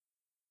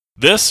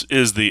This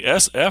is the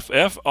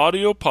SFF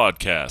Audio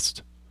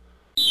Podcast.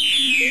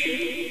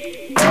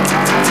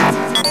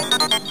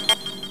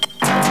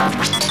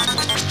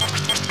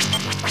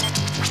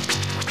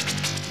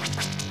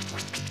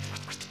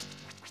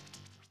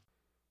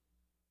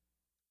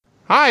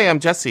 Hi, I'm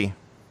Jesse.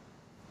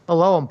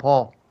 Hello, I'm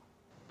Paul.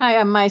 Hi,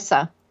 I'm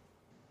Misa.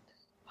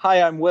 Hi,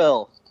 I'm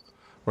Will.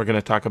 We're going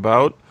to talk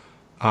about,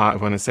 I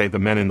want to say The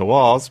Men in the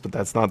Walls, but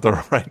that's not the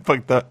right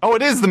book.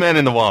 It is The Men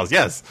in the Walls,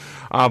 yes,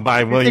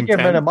 by William Tenn.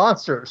 Men and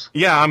Monsters.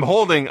 Yeah, I'm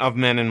holding Of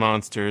Men and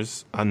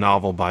Monsters, a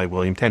novel by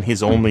William Tenn,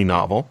 his only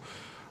novel.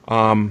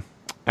 And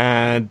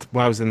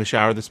when I was in the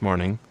shower this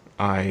morning,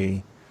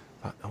 I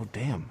thought, oh,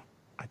 damn,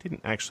 I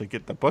didn't actually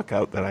get the book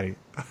out that I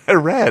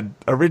read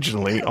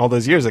originally all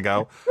those years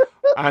ago.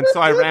 And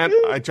so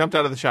I jumped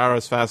out of the shower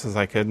as fast as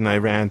I could, and I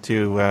ran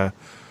to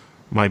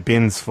my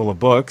bins full of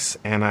books,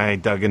 and I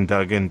dug and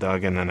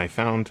then I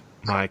found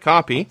my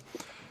copy.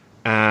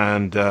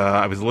 And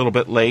I was a little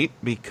bit late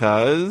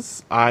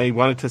because I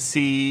wanted to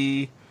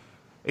see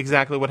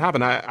exactly what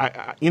happened.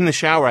 I in the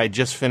shower, I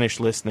just finished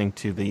listening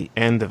to the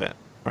end of it,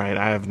 right?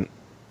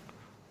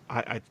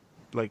 I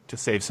like to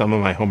save some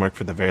of my homework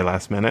for the very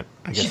last minute.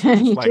 I guess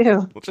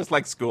just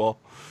like school,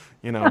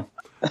 you know.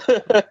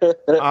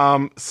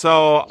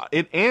 So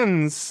it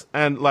ends,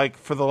 and like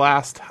for the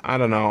last, I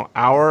don't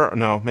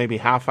know, maybe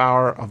half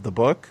hour of the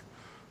book,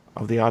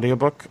 of the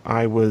audiobook,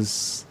 I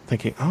was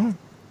thinking, oh,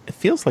 it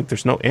feels like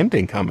there's no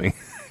ending coming.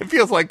 It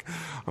feels like,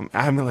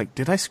 I'm like,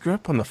 did I screw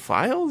up on the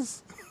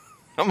files?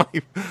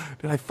 Did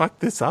I fuck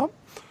this up?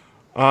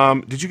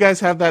 Did you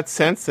guys have that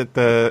sense that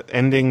the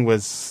ending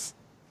was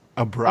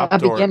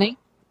abrupt? Beginning?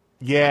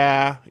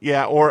 Yeah,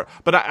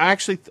 but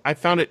I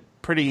found it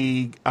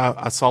pretty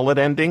a solid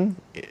ending.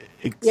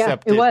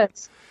 Except it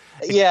was.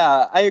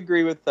 Yeah, I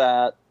agree with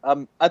that.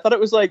 I thought it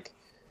was like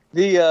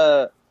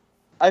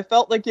I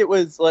felt like it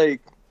was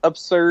like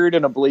absurd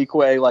in a bleak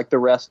way, like the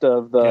rest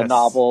of the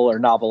novel or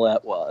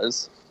novelette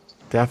was.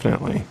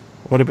 Definitely.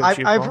 What about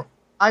you, Paul?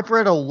 I've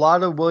read a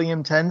lot of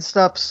William Tenn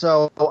stuff,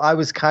 so I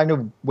was kind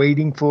of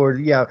waiting for,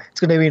 it's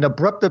going to be an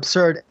abrupt,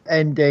 absurd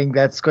ending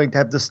that's going to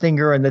have the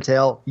stinger in the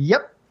tail.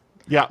 Yep.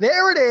 Yeah.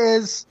 There it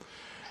is.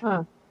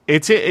 Huh.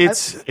 It's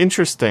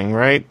interesting,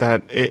 right?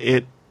 That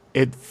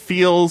it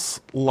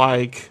feels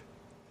like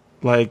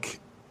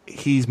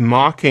he's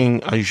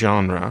mocking a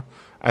genre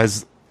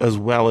as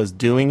well as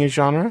doing a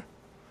genre,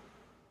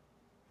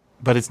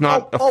 but it's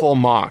not a full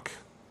mock.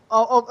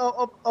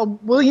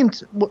 William,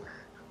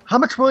 how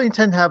much William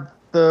Tenn have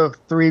the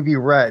three of you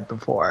read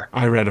before?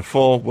 I read a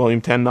full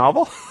William Tenn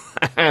novel,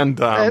 and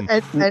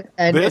this?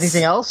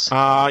 Anything else?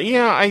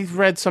 Yeah, I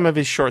read some of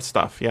his short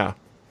stuff. Yeah.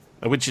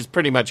 Which is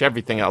pretty much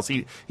everything else.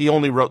 He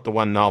only wrote the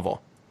one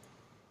novel.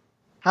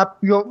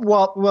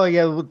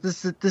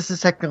 This is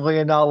technically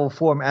a novel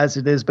form as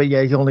it is, but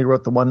yeah, he only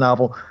wrote the one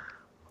novel.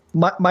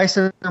 My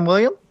son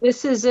William?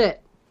 This is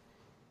it.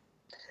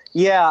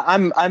 Yeah,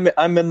 I'm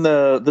in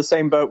the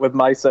same boat with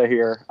Misa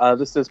here.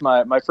 This is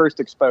my first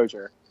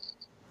exposure.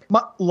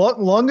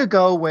 Long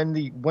ago, when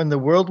the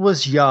world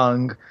was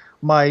young,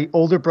 my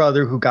older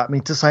brother, who got me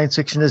into science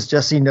fiction, as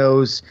Jesse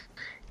knows,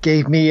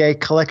 gave me a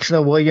collection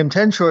of William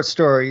Tenn short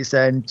stories.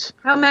 And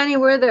how many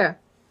were there?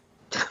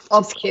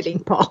 Just kidding,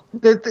 Paul.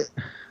 There's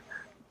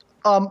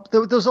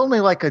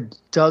only like a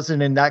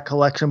dozen in that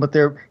collection, but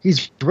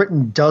he's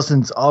written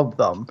dozens of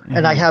them. Mm-hmm.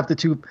 And I have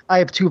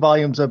two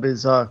volumes of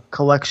his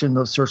collection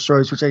of short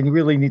stories, which I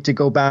really need to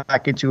go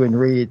back into and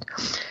read.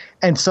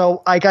 And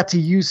so I got to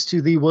use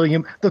to the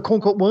quote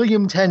unquote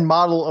William Tenn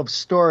model of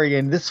story,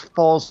 and this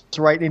falls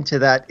right into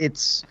that.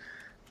 It's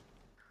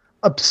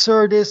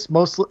absurdist,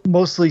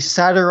 mostly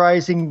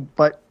satirizing,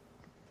 but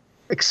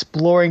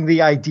exploring the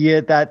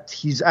idea that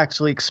he's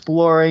actually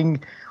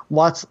exploring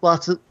lots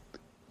of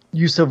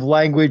use of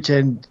language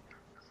and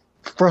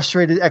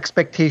frustrated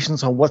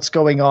expectations on what's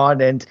going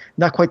on, and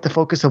not quite the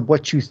focus of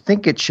what you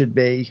think it should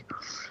be.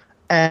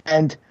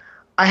 And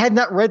I had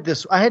not read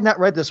this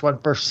one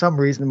for some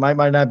reason. It might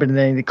not have been in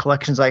any of the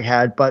collections I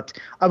had, but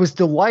I was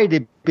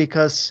delighted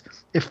because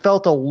it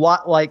felt a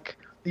lot like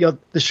the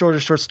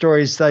short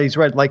stories that he's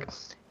read, like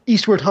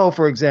Eastward Ho,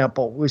 for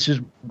example, which is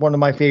one of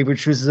my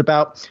favorites, which is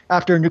about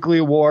after a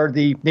nuclear war,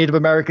 the Native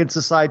Americans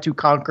decide to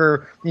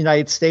conquer the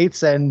United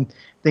States, and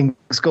things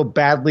go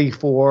badly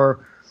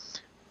for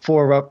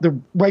the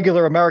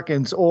regular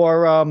Americans.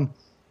 Or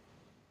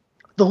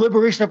The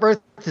Liberation of Earth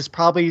is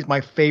probably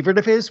my favorite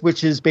of his,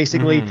 which is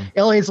basically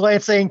aliens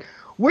land saying,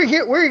 "We're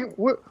here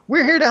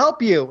to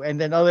help you," and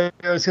then others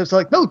are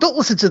like, "No, don't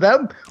listen to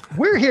them.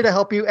 We're here to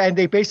help you," and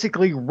they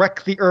basically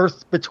wreck the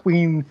Earth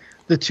between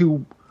the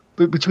two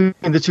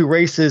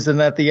races,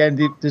 and at the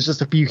end there's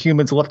just a few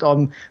humans left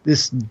on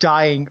this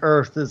dying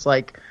Earth. It's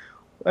like,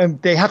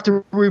 and they have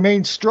to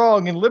remain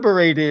strong and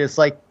liberated. It's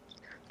like,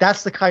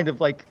 that's the kind of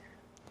like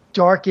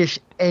darkish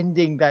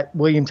ending that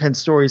William Tenn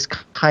stories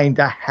kind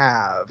of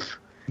have.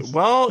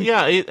 Well,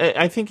 yeah,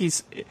 I think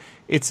it's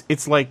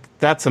like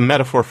that's a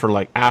metaphor for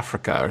like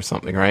Africa or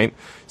something, right?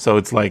 So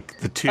it's like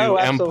the two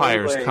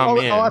empires come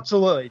in. Oh,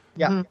 absolutely,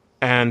 yeah. Mm-hmm.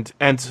 and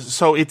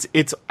so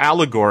it's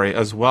allegory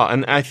as well.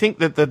 And I think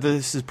that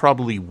this is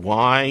probably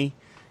why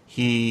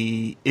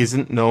he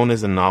isn't known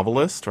as a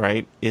novelist,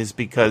 right? Is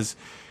because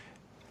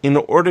in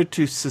order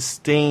to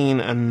sustain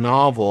a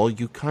novel,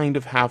 you kind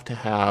of have to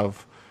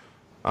have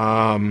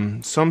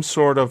some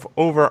sort of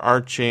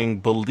overarching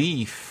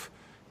belief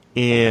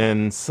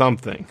in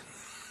something.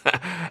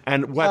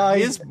 And what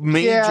his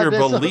major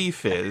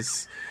belief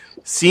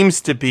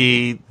seems to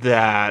be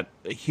that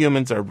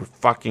humans are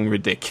fucking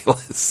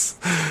ridiculous.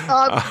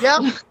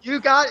 Yeah, you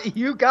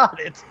got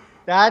it.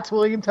 That's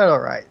William Tennell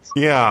writes.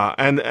 Yeah,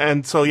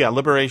 and so yeah,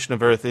 Liberation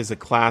of Earth is a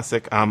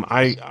classic.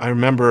 I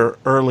remember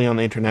early on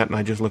the internet, and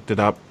I just looked it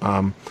up.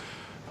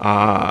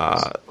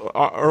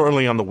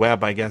 Early on the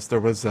web, I guess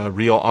there was a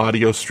real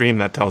audio stream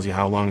that tells you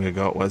how long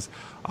ago it was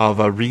of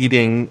a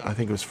reading. I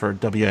think it was for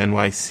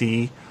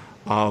WNYC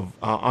of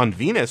On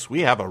Venus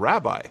We Have a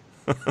Rabbi,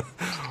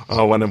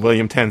 one of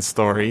William Tenn's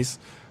stories.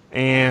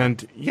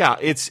 And yeah,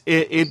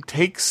 it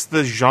takes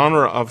the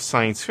genre of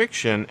science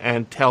fiction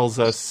and tells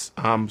us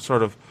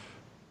sort of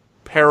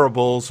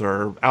parables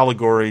or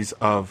allegories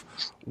of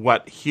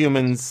what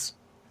humans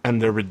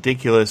and their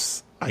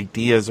ridiculous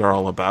ideas are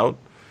all about.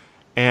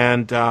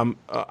 And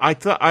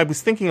I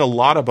was thinking a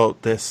lot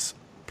about this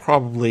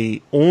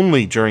probably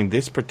only during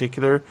this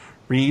particular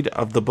read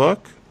of the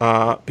book,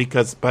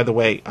 because, by the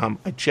way,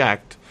 I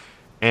checked,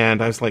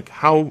 and I was like,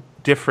 how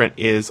different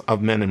is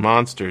Of Men and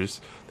Monsters,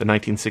 the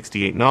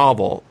 1968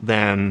 novel,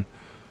 than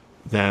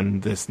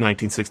this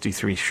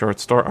 1963 short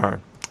story, or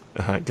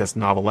I guess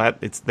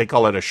novelette. They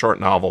call it a short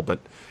novel, but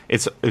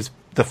it's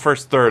the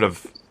first third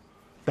of,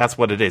 that's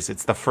what it is.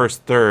 It's the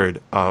first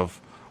third of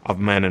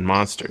Men and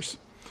Monsters.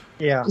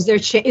 Yeah. Is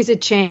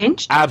it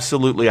changed?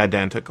 Absolutely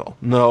identical.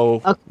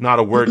 No, Okay. Not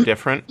a word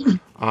different.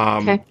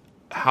 Okay.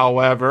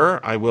 However,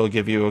 I will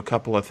give you a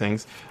couple of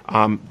things.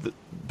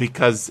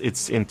 Because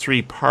it's in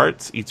 3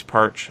 parts, each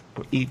part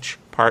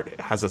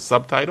has a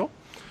subtitle,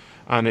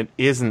 and it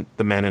isn't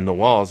The Men in the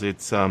Walls.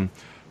 It's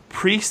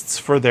Priests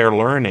for Their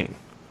Learning,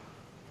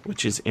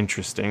 which is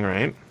interesting,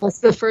 right? That's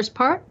the first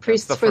part?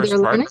 Priests That's for their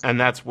learning? and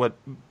that's what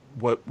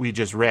we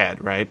just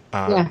read, right?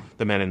 Yeah.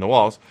 The Men in the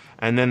Walls.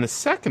 And then the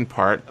second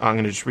part, I'm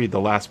going to just read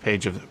the last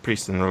page of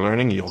Priests and Their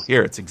Learning. You'll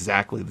hear it's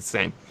exactly the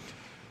same.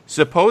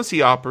 Suppose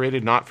he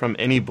operated not from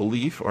any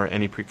belief or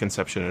any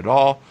preconception at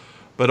all,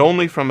 but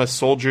only from a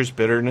soldier's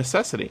bitter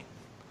necessity.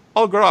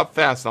 I'll grow up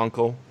fast,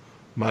 uncle,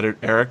 muttered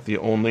Eric the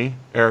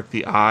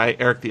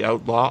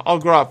outlaw. I'll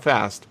grow up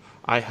fast.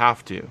 I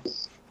have to.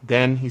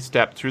 Then he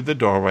stepped through the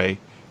doorway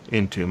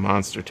into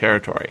monster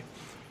territory.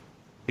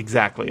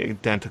 Exactly,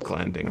 identical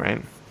ending,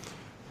 right?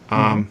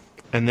 And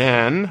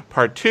then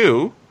part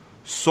 2,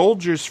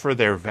 soldiers for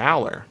their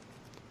valor.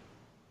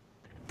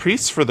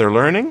 Priests for their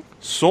learning,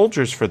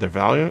 soldiers for their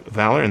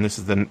valor, and this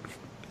is the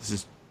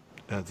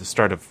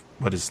start of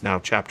what is now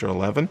chapter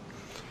 11.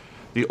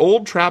 The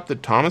old trap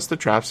that Thomas the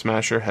Trap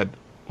Smasher had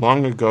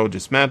long ago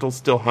dismantled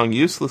still hung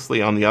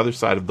uselessly on the other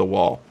side of the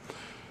wall.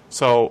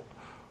 So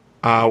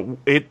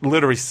it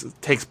literally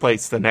takes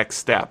place the next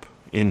step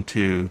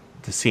into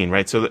the scene,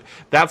 right? So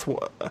that's,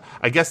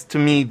 I guess to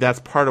me, that's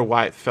part of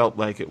why it felt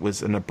like it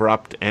was an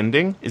abrupt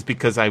ending, is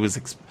because I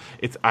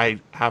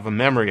have a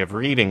memory of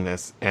reading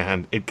this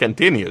and it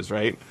continues,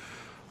 right?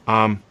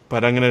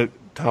 But I'm going to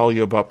tell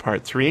you about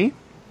part 3,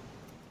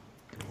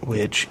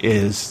 which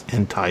is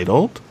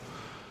entitled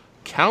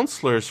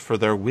Counselors for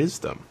Their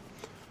Wisdom.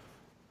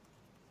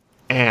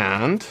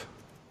 And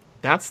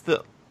that's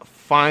the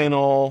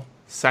final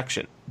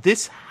section.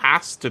 This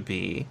has to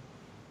be,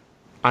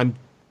 I'm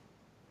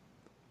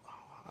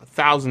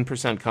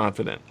 1,000%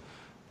 confident,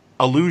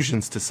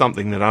 allusions to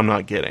something that I'm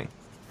not getting,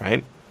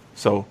 right?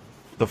 So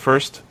the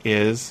first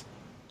is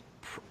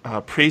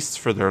priests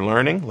for their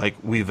learning, like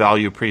we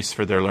value priests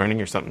for their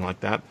learning or something like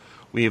that.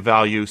 We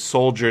value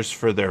soldiers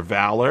for their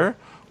valor.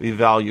 We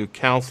value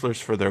counselors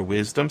for their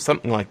wisdom,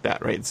 something like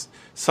that, right? It's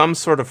some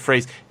sort of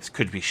phrase. This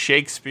could be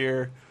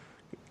Shakespeare.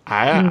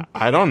 I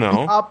don't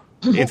know.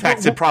 In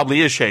fact, it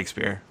probably is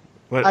Shakespeare.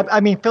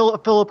 I mean,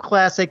 Philip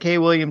Class,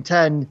 a.k.a. William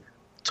Tenn,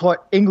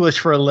 taught English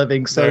for a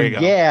living, so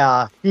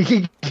yeah,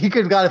 he could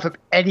have got it from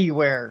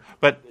anywhere.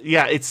 But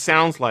yeah, it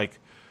sounds like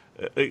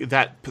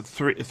that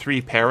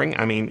three pairing.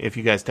 I mean, if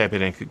you guys type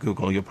it into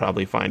Google, you'll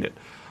probably find it.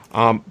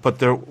 But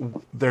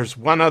there's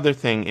one other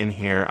thing in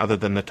here other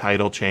than the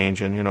title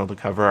change and the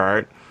cover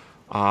art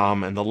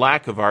and the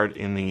lack of art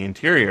in the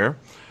interior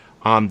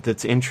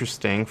that's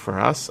interesting for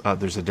us.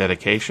 There's a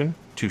dedication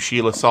to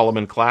Sheila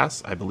Solomon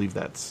Class. I believe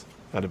that's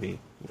got to be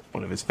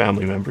one of his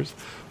family members,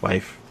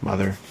 wife,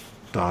 mother,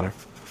 daughter.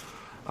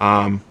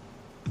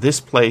 This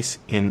place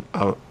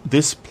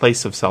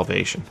of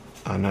salvation.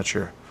 I'm not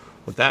sure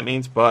what that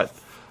means, but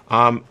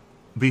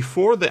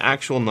before the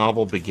actual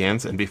novel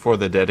begins and before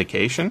the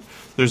dedication,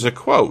 there's a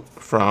quote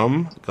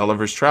from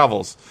Gulliver's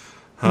Travels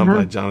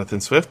by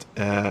Jonathan Swift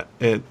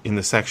in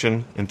the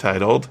section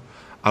entitled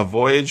 "A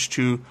Voyage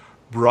to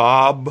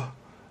Brobdingnab."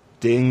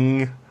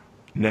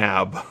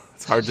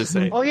 It's hard to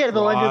say. Oh yeah, the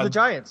land of the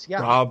giants.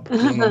 Yeah,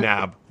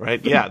 Brobdingnab,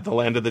 right? Yeah, the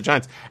land of the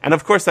giants. And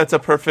of course, that's a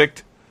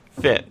perfect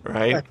fit,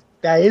 right?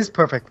 That is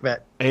perfect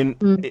fit.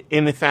 And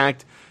in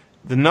fact,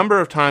 the number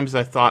of times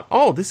I thought,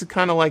 oh, this is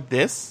kind of like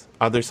this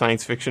other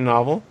science fiction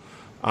novel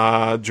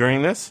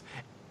during this,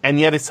 and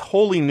yet it's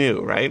wholly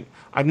new, right?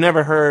 I've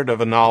never heard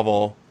of a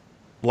novel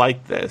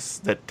like this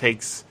that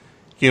takes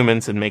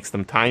humans and makes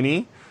them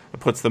tiny,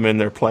 and puts them in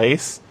their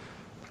place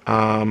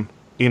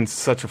in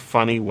such a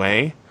funny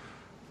way.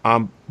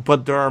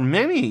 But there are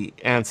many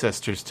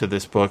ancestors to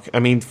this book. I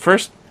mean,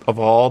 first of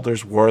all,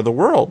 there's War of the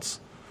Worlds,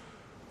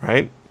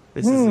 right?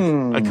 This is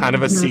a kind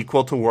of a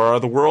sequel to War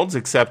of the Worlds,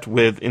 except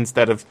with,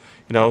 instead of,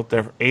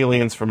 they're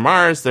aliens from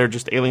Mars, they're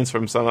just aliens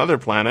from some other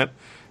planet,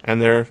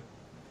 and their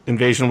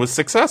invasion was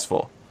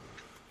successful.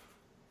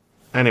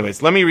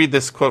 Anyways, let me read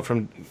this quote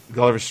from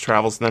Gulliver's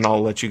Travels, and then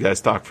I'll let you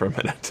guys talk for a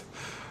minute.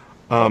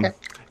 Okay.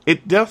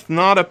 It doth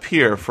not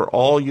appear for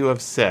all you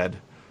have said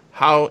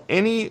how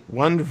any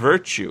one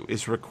virtue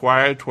is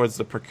required towards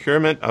the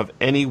procurement of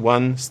any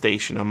one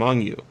station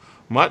among you,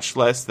 much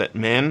less that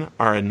men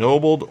are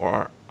ennobled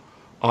or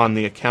on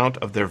the account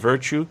of their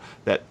virtue,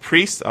 that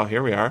priests,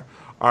 here we are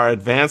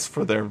advanced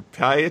for their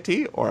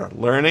piety or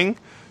learning,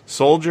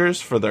 soldiers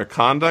for their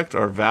conduct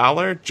or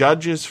valor,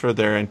 judges for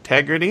their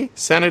integrity,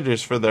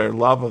 senators for their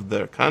love of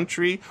their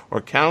country, or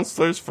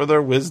counselors for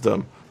their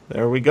wisdom.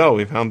 There we go,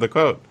 we found the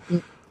quote.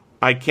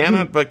 I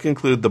cannot but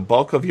conclude the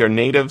bulk of your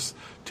natives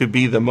to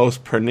be the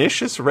most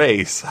pernicious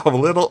race of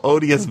little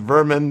odious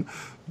vermin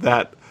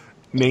that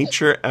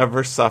nature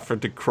ever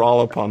suffered to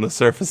crawl upon the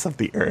surface of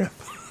the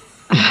earth.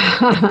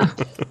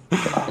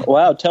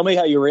 Wow, tell me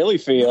how you really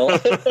feel.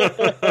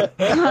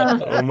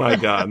 Oh my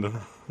God.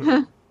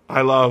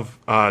 I love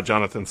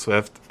Jonathan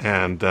Swift,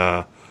 and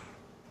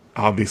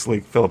obviously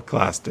Philip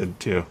Glass did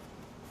too.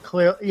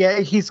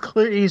 He's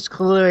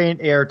clearly an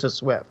heir to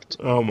Swift.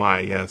 Oh my,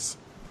 yes.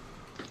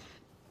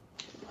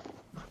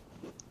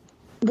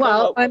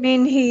 Well, I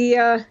mean, he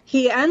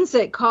ends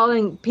it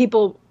calling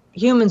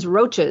humans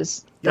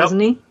roaches, doesn't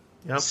he?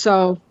 Yep.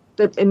 So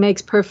it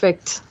makes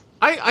perfect.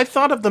 I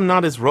thought of them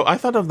not as I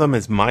thought of them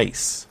as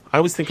mice. I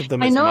always think of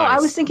them as mice. I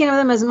was thinking of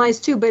them as mice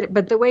too,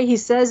 but the way he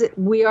says it,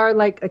 we are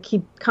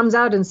he comes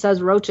out and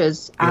says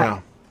roaches.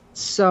 Yeah.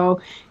 So,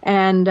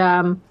 and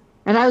I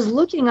was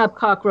looking up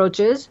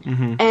cockroaches,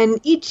 and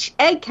each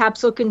egg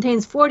capsule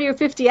contains 40 or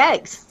 50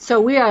 eggs.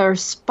 So we are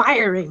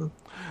aspiring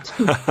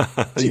to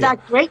that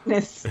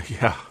greatness.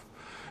 Yeah.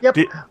 Yep.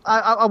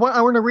 I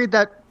want to read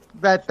that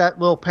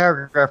little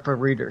paragraph for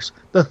readers.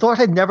 The thought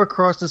had never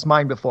crossed his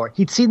mind before.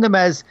 He'd seen them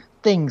as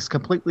things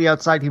completely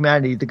outside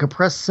humanity, the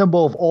compressed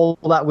symbol of all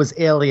that was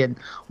alien.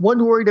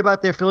 One worried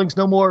about their feelings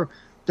no more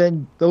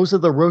than those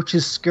of the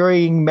roaches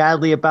scurrying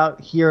madly about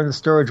here in the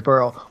storage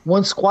burrow.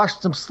 One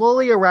squashed them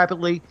slowly or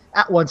rapidly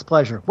at one's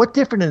pleasure. What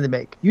difference did it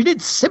make? You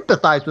didn't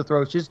sympathize with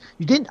roaches.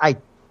 You didn't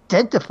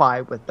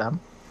identify with them.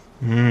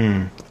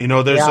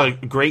 There's a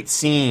great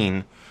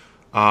scene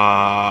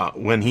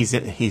when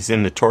he's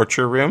in the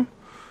torture room,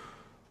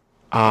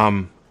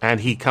 and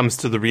he comes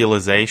to the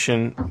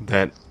realization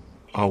that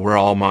we're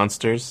all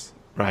monsters,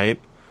 right?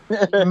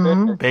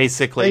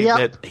 Basically,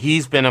 that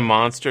he's been a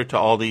monster to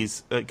all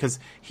these, because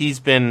he's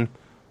been,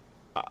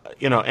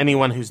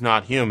 anyone who's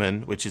not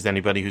human, which is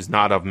anybody who's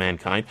not of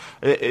mankind.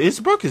 His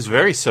book is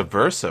very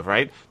subversive,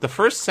 right? The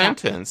first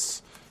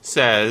sentence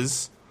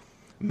says,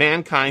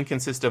 mankind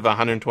consists of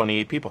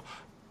 128 people.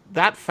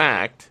 That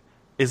fact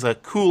is a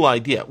cool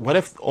idea. What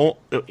if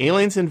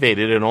aliens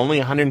invaded and only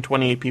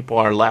 128 people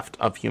are left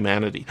of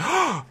humanity?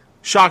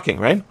 Shocking,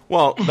 right?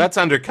 Well, that's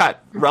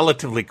undercut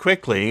relatively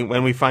quickly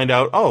when we find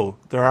out,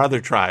 there are other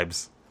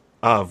tribes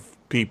of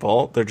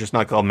people. They're just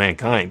not called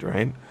mankind,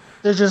 right?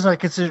 They're just not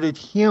considered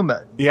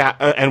human. Yeah,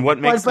 and what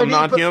makes them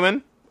not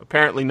human?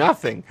 Apparently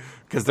nothing,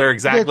 because they're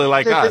exactly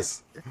like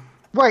us.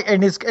 Right,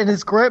 and his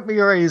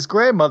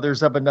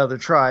grandmother's of another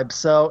tribe,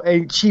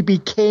 and she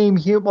became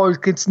human, or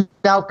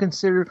now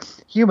considered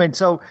human.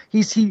 So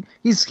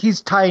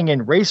he's tying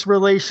in race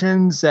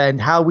relations and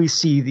how we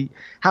see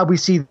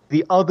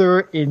the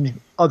other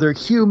in other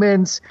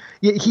humans.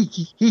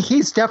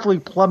 He's definitely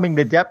plumbing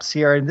the depths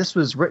here. And this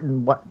was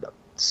written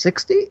this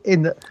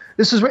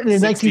was written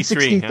in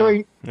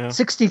 1963. Yeah.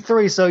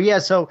 63.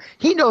 So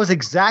he knows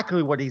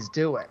exactly what he's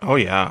doing. Oh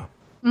yeah.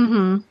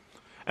 Mm-hmm.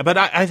 But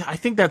I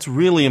think that's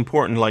really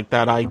important, like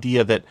that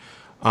idea that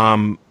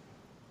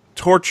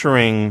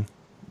torturing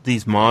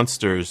these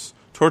monsters,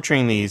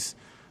 torturing these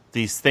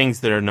things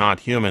that are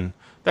not human,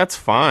 that's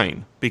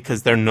fine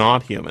because they're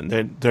not human.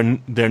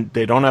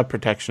 They don't have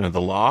protection of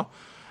the law.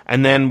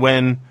 And then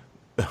when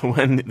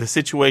the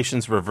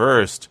situation's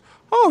reversed,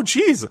 oh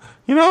geez,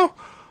 I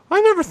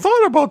never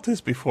thought about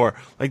this before.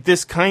 Like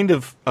this kind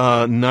of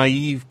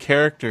naive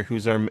character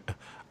who's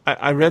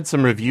I read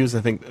some reviews.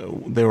 I think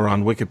they were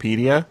on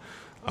Wikipedia.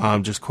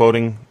 Just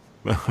quoting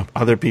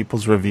other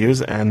people's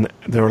reviews, and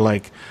they were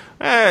like,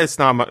 it's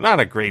not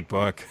a great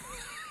book.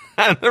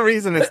 And the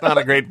reason it's not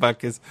a great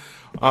book is,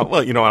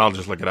 well, you know what, I'll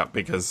just look it up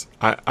because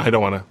I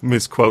don't want to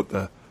misquote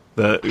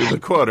the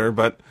quoter,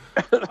 but...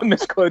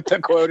 Misquote the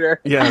quoter.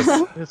 Yes.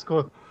 It's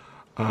cool.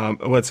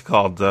 What's it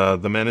called?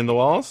 The Men in the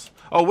Walls?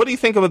 Oh, what do you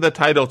think of the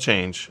title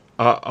change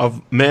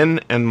of Men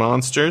and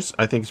Monsters?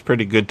 I think it's a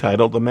pretty good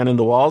title. The Men in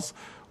the Walls.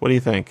 What do you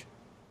think?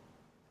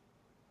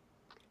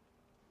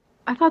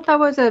 I thought that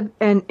was an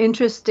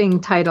interesting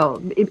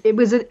title. It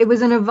was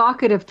an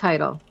evocative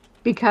title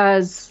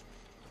because,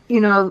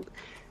 how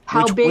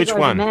big which are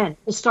one? the men?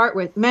 To start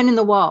with, Men in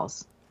the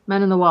Walls.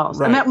 Men in the Walls.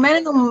 Right. Men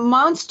in the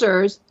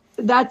Monsters,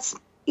 that's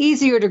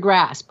easier to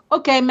grasp.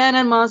 Okay, Men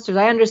and Monsters,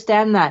 I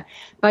understand that.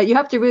 But you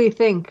have to really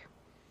think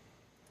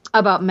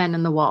about Men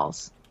in the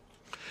Walls.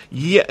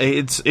 Yeah,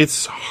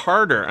 it's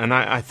harder, and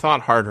I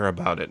thought harder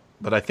about it.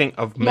 But I think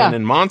of Men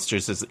and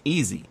Monsters is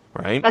easy,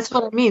 right? That's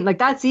what I mean. Like,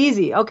 that's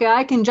easy. Okay,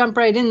 I can jump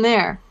right in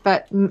there.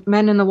 But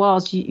Men in the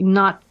Walls,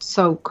 not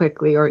so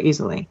quickly or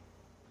easily.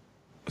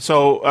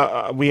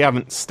 So we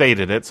haven't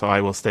stated it, so I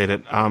will state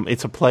it.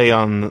 It's a play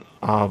on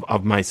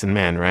of Mice and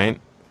Men,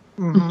 right?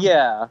 Mm-hmm.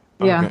 Yeah.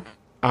 Yeah.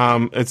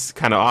 Okay. It's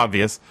kind of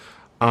obvious.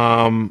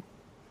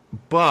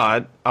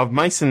 But of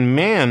Mice and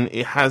Men,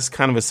 it has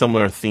kind of a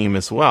similar theme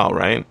as well,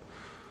 right?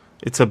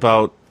 It's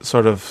about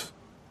sort of,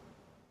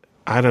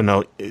 I don't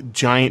know,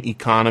 giant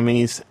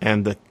economies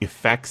and the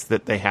effects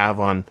that they have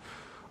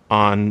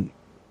on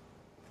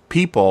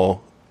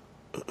people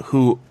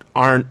who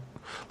aren't,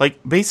 like,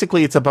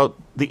 basically it's about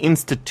the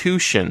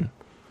institution.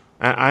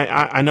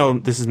 I know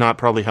this is not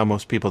probably how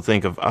most people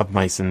think of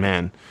Mice and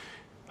Men.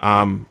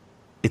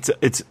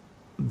 It's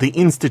the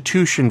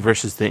institution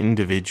versus the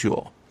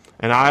individual.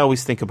 And I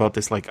always think about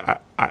this like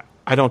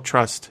I don't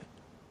trust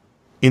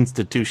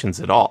institutions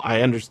at all.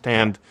 I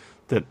understand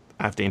that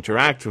I have to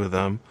interact with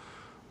them,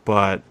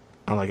 but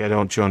I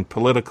don't join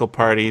political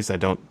parties. I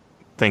don't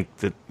think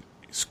that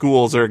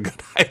schools are a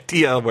good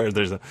idea where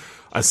there's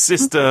a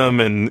system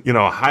and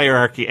a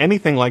hierarchy.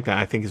 Anything like that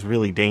I think is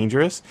really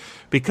dangerous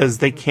because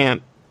they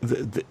can't.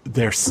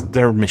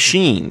 They're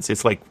machines.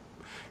 It's like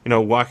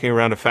walking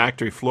around a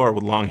factory floor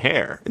with long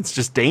hair. It's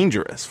just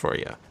dangerous for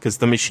you because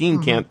the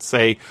machine can't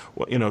say,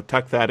 well,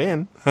 tuck that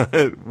in,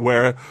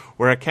 wear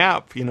a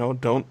cap,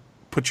 don't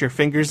put your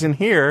fingers in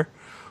here.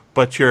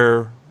 But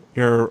your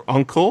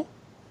uncle,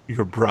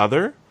 your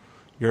brother,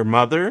 your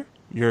mother,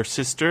 your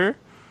sister,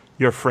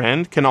 your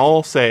friend can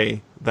all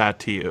say that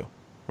to you,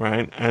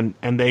 right?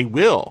 And they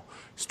will.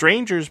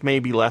 Strangers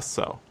maybe less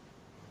so,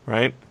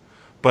 right?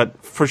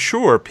 But for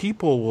sure,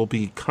 people will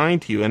be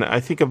kind to you. And I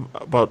think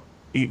about,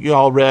 you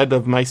all read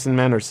of Mice and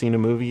Men or seen a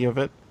movie of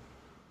it?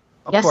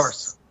 Of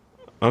course.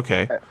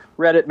 Okay.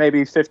 Read it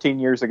maybe 15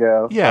 years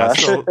ago. Yeah,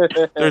 so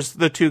there's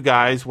the two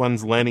guys.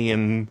 One's Lenny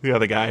and the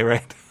other guy,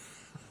 right?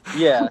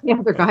 Yeah. The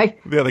other guy.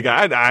 The other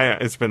guy,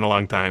 it's been a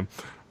long time.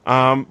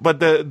 But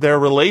their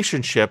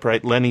relationship,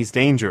 right? Lenny's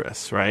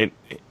dangerous, right?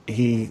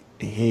 He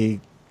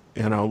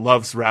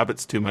loves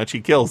rabbits too much.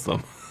 He kills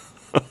them.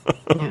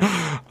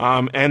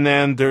 And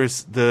then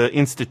there's the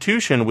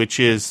institution, which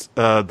is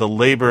the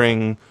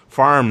laboring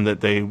farm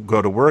that they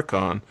go to work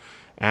on.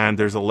 And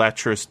there's a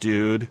lecherous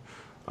dude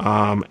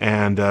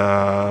and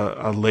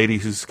a lady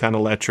who's kind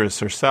of lecherous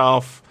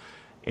herself.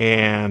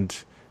 And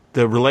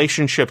the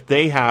relationship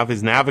they have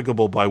is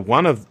navigable by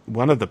one of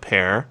the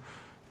pair,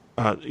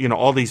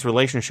 all these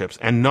relationships,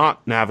 and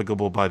not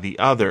navigable by the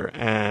other.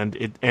 And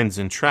it ends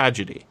in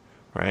tragedy,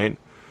 right?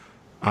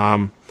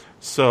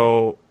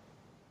 So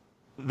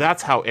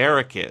that's how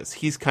Eric is.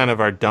 He's kind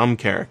of our dumb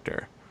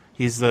character.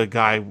 He's the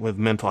guy with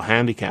mental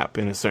handicap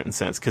in a certain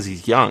sense because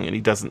he's young and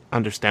he doesn't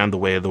understand the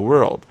way of the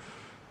world.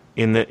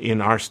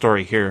 In our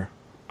story here,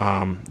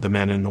 The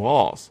Men in the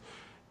Walls.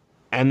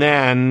 And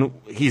then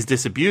he's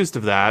disabused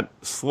of that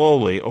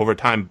slowly over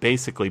time,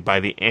 basically by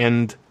the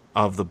end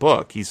of the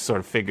book. He's sort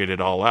of figured it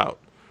all out,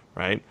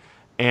 right?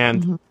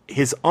 And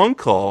his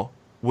uncle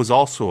was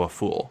also a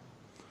fool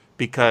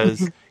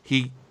because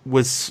he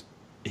was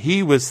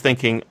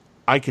thinking,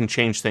 I can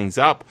change things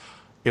up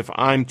if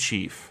I'm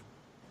chief,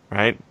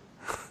 right?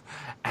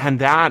 And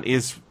that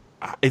it's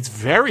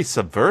very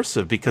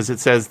subversive because it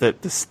says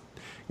that this,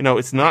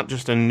 it's not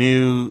just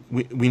we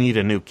need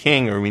a new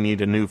king or we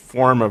need a new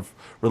form of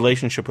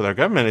relationship with our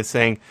government. It's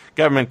saying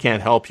government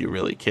can't help you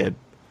really, kid.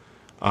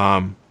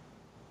 And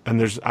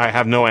I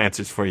have no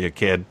answers for you,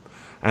 kid.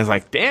 And I was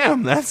like,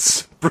 damn,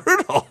 that's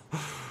brutal.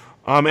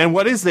 And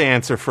what is the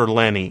answer for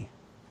Lenny,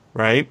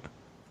 right?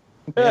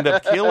 They end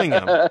up killing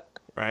him,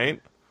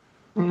 right?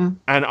 Mm-hmm.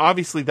 And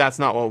obviously that's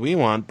not what we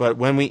want, but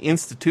when we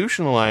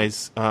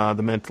institutionalize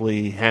the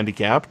mentally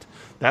handicapped,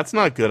 that's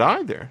not good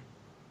either.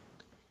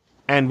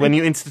 And when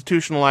you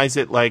institutionalize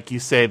it, like you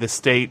say, the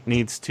state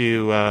needs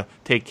to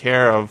take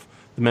care of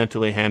the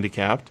mentally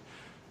handicapped,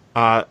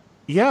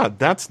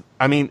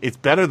 it's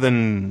better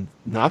than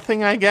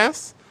nothing, I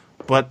guess.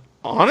 But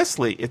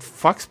honestly, it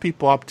fucks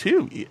people up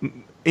too.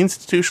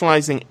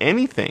 Institutionalizing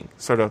anything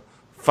sort of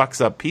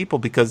fucks up people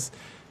because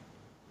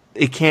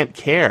it can't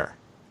care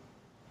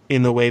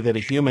in the way that a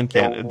human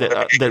can,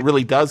 that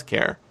really does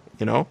care,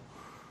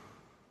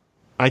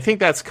 I think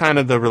that's kind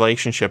of the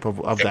relationship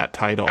of that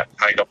title.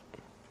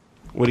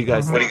 What do you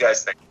guys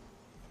think?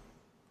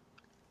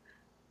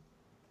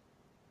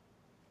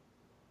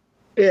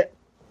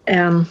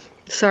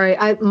 Sorry,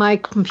 my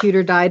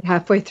computer died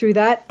halfway through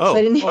that, so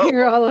I didn't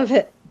hear all of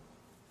it.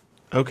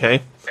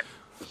 Okay.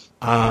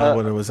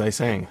 What was I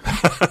saying?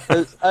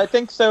 I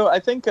think so. I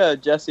think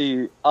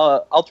Jesse.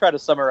 I'll try to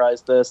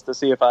summarize this to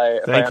see if I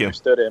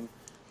understood him.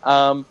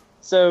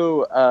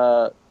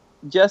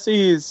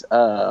 Jesse's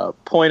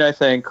point, I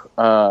think,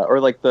 or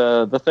like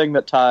the thing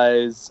that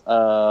ties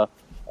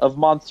of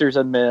Monsters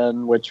and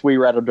Men, which we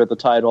read under the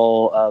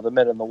title "The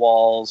Men in the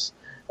Walls,"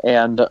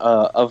 and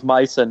of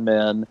Mice and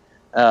Men,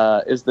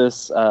 is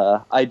this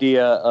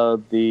idea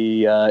of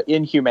the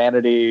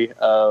inhumanity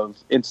of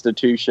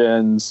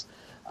institutions.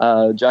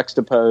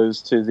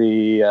 Juxtaposed to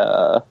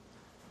the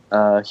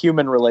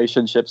human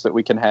relationships that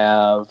we can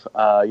have.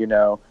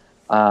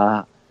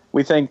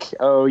 We think,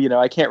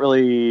 I can't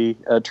really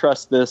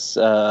trust this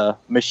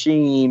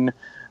machine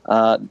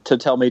to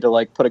tell me to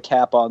like put a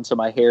cap on so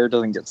my hair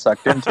doesn't get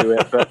sucked into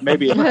it. But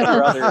maybe if my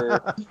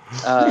brother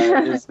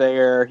is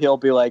there, he'll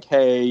be like,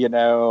 hey,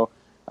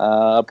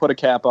 put a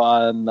cap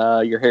on,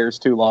 your hair's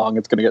too long,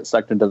 it's going to get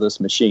sucked into this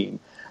machine.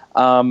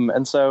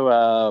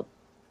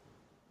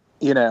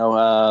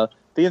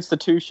 The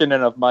institution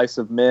and of Mice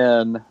of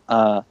Men,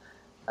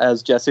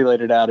 as Jesse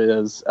laid it out,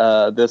 is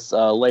this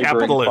laboring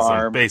capitalism,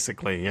 farm.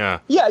 Basically, yeah.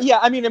 Yeah.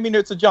 I mean,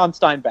 it's a John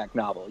Steinbeck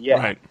novel. Yeah.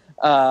 Right.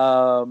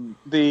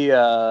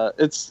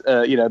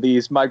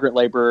 These migrant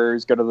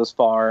laborers go to this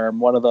farm.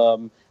 One of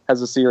them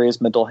has a serious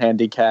mental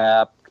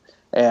handicap,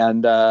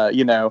 and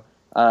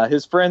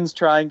his friend's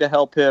trying to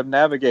help him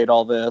navigate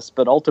all this,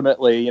 but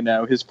ultimately,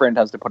 his friend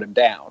has to put him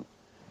down.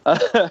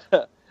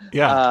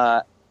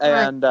 Yeah.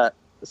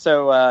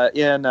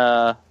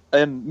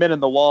 In Men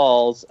in the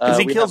Walls, because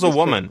he kills a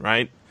woman,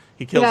 right?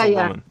 He kills a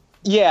woman.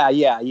 Yeah.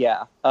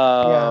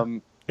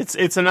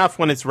 It's enough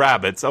when it's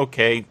rabbits.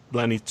 Okay,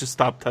 Lenny, just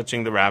stop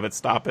touching the rabbit.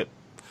 Stop it.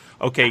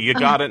 Okay, you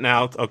got it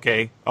now.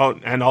 Okay. Oh,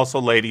 and also,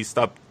 ladies,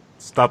 stop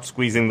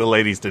squeezing the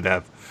ladies to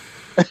death.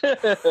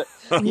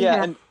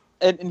 And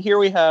here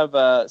we have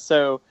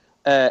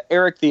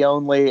Eric the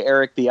Only,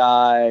 Eric the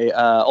Eye,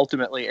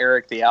 ultimately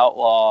Eric the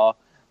Outlaw.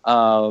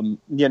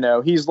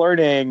 He's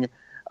learning.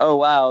 Oh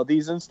wow!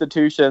 These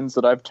institutions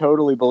that I've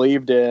totally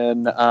believed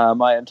in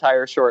my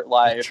entire short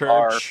life the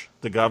church,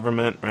 the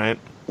government, right?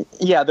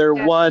 Yeah,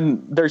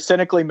 they're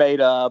cynically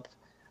made up.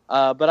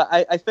 But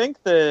I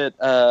think that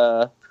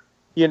a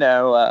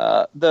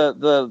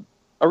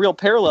real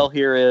parallel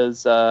here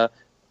is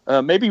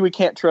maybe we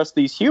can't trust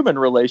these human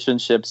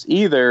relationships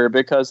either,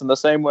 because in the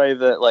same way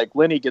that like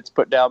Lenny gets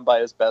put down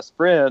by his best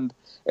friend,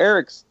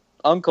 Eric's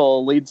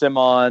uncle leads him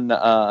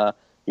on.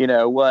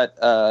 What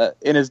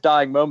in his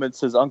dying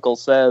moments his uncle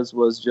says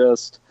was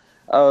just,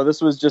 oh,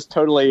 this was just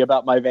totally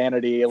about my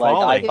vanity. Like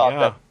Folly, I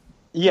thought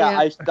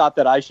I thought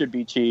that I should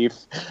be chief.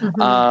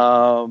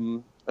 Mm-hmm.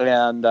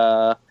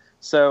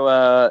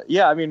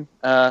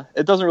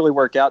 It doesn't really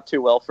work out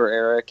too well for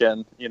Eric,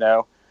 and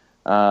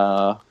so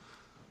I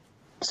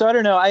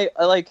don't know. I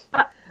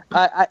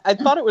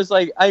thought it was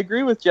like, I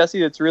agree with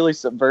Jesse. It's really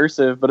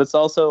subversive, but it's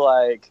also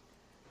like,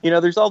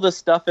 there's all this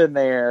stuff in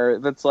there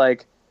that's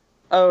like,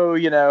 oh,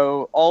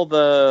 all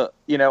the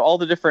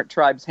different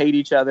tribes hate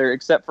each other,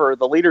 except for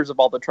the leaders of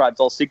all the tribes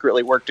all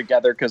secretly work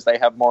together because they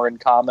have more in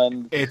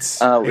common.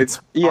 It's our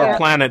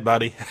planet,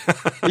 buddy.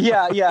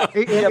 yeah.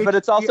 But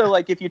it's also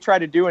like, if you try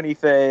to do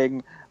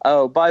anything,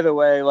 oh, by the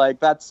way, like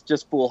that's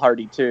just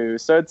foolhardy too.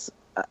 So it's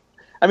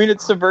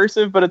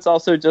subversive, but it's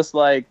also just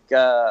like,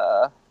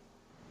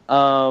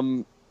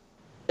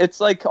 it's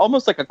like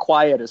almost like a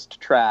quietist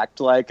tract.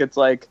 Like it's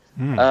like,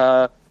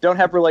 don't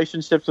have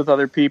relationships with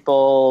other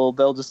people.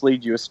 They'll just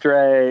lead you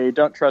astray.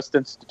 Don't trust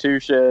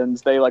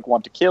institutions. They like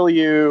want to kill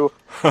you.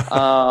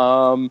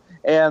 And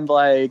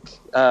like,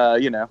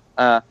 we're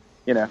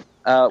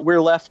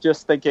left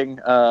just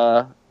thinking,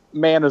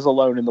 man is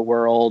alone in the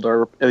world,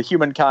 or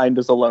humankind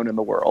is alone in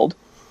the world.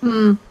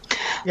 Mm.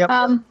 Yep.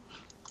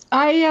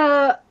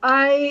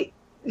 I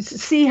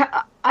see.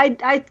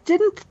 I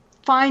didn't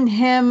find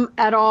him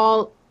at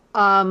all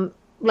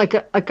like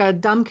a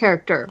dumb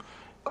character.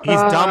 He's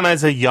dumb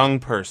as a young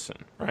person,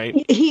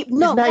 right? He's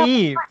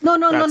naive. No.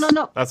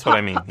 That's what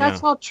I mean.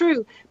 That's all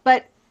true.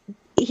 But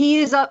he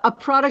is a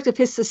product of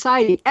his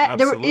society.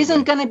 Absolutely. There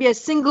isn't going to be a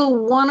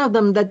single one of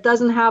them that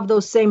doesn't have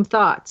those same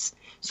thoughts.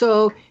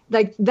 So,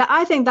 like,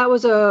 I think that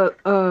was a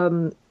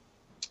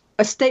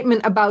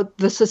statement about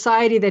the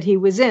society that he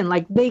was in.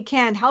 Like, they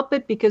can't help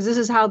it because this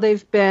is how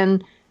they've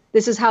been.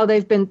 This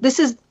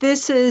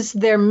is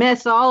their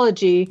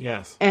mythology.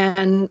 Yes.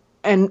 And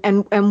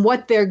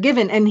what they're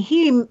given, and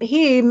he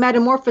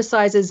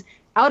metamorphosizes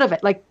out of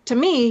it. Like, to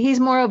me,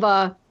 he's more of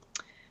a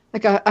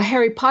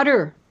Harry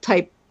Potter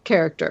type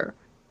character.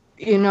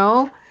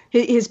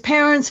 His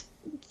parents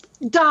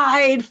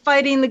died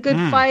fighting the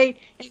good fight,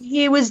 and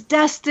he was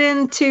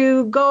destined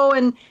to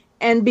go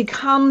and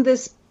become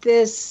this.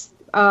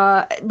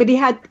 But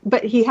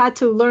he had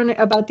to learn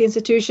about the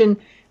institution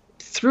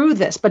through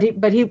this. But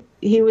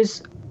he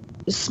was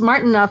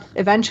smart enough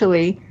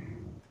eventually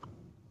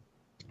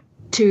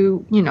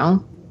to,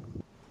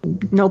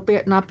 not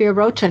be a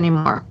roach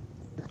anymore.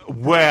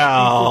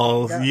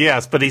 Well,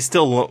 yes, but he's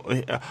still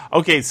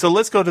okay. So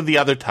let's go to the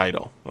other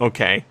title.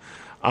 Okay,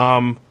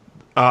 The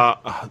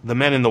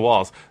Men in the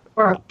Walls,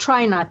 or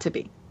try not to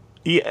be.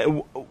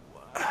 Yeah.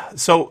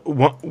 So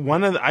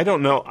one of I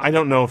don't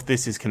know if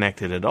this is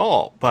connected at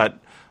all, but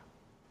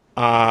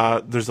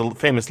there's a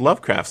famous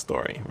Lovecraft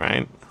story,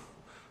 right?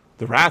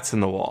 The Rats in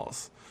the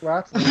Walls.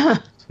 Rats.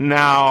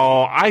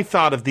 Now, I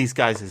thought of these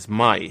guys as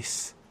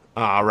mice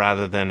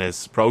rather than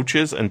as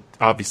roaches, and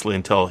obviously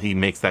until he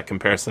makes that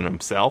comparison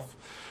himself.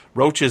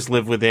 Roaches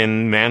live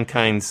within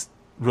mankind's...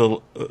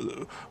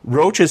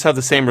 roaches have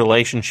the same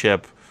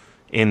relationship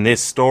in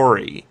this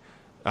story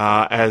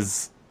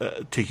as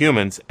to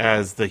humans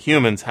as the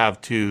humans have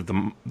to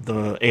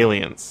the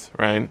aliens,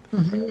 right?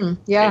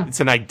 Mm-hmm. Yeah. It's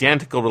an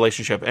identical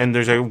relationship, and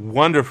there's a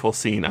wonderful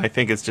scene. I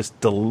think it's just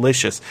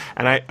delicious,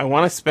 and I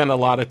want to spend a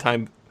lot of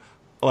time,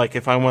 like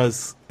if I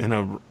was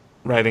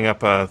writing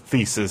up a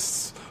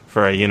thesis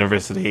for a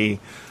university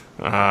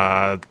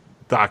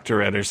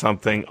doctorate or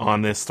something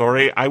on this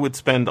story, I would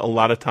spend a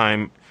lot of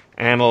time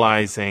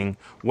analyzing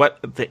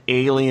what the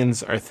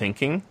aliens are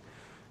thinking,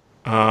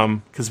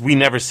 because we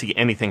never see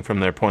anything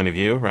from their point of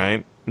view,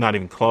 right? Not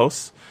even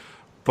close.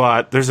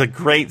 But there's a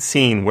great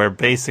scene where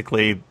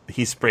basically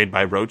he's sprayed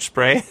by roach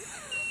spray.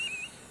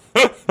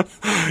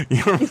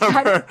 You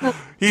remember?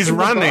 He's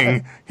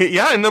running.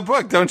 In the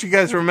book. Don't you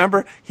guys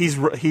remember?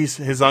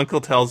 His uncle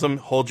tells him,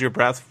 hold your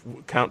breath,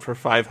 count for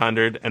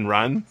 500, and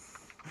run.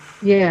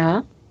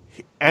 Yeah.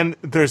 And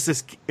there's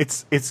this.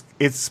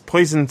 It's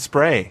poison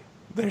spray.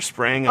 They're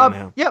spraying on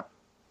him. Yep.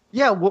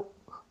 Yeah. Well,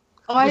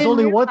 there's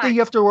only one thing you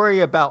have to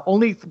worry about.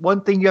 Only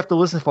one thing you have to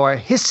listen for: a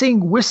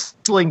hissing,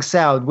 whistling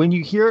sound. When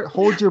you hear it,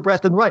 hold your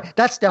breath and run.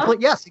 That's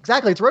definitely yes,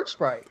 exactly. It's roach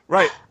spray.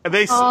 Right.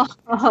 They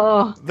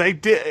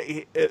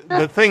did.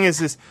 The thing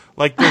is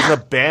like there's a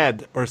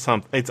bed or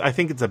something. I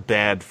think it's a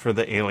bed for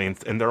the aliens,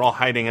 and they're all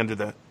hiding under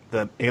the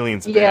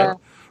aliens' bed,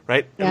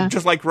 right? Yeah.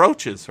 Just like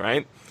roaches,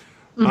 right?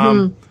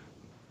 Mm-hmm.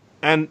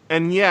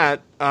 And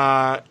yet,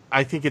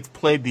 I think it's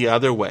played the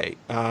other way.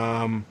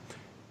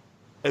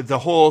 The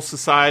whole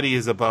society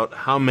is about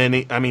how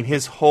many... I mean,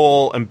 his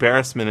whole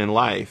embarrassment in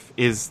life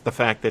is the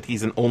fact that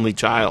he's an only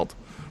child,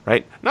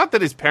 right? Not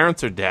that his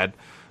parents are dead,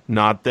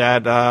 not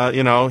that,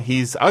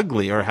 he's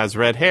ugly or has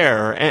red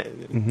hair, or,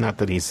 not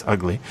that he's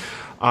ugly,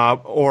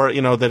 or,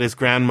 that his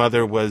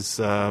grandmother was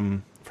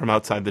from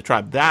outside the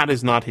tribe. That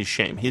is not his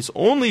shame. His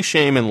only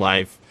shame in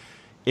life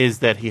is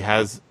that he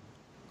has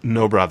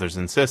no brothers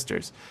and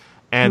sisters.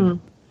 And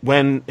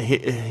when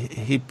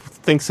he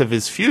thinks of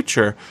his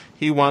future,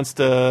 he wants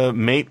to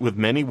mate with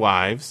many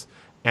wives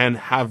and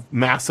have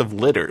massive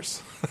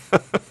litters.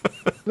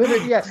 Litter,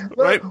 yeah.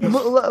 Right.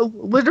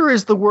 Litter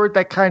is the word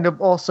that kind of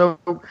also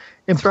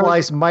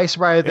implies mice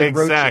rather than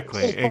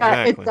exactly, roaches.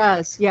 Exactly. It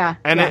does, yeah.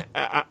 And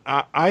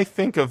I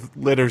think of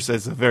litters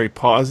as a very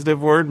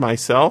positive word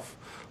myself.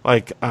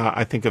 Like,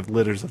 I think of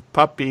litters of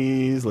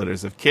puppies,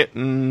 litters of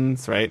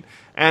kittens, right?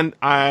 And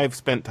I've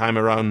spent time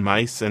around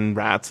mice and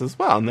rats as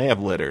well, and they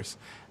have litters.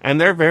 And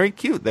they're very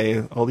cute.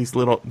 They're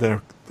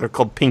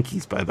called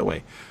pinkies, by the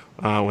way,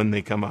 when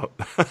they come out.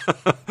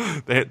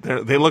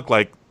 They look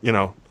like,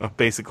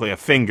 basically a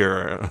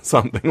finger or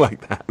something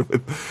like that,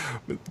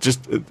 with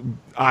just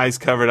eyes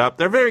covered up.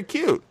 They're very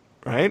cute,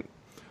 right?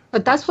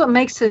 But that's what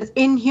makes it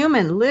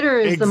inhuman. Litter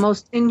is the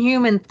most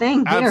inhuman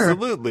thing here.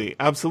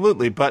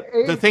 Absolutely. But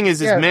the thing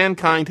is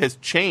mankind has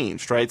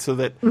changed, right? So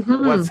that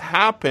what's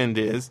happened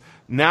is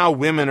now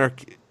women are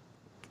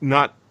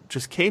not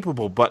just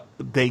capable, but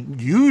they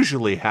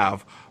usually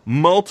have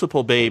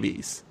multiple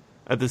babies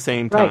at the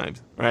same time,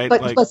 right?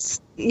 But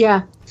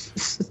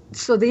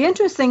so the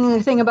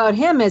interesting thing about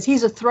him is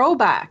he's a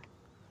throwback.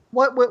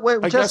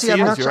 Wait, Jesse,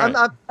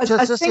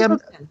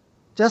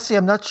 Jesse,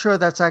 I'm not sure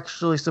that's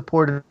actually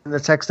supported in the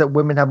text that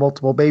women have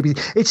multiple babies.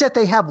 It's that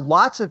they have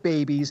lots of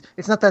babies.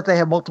 It's not that they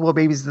have multiple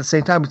babies at the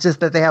same time. It's just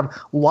that they have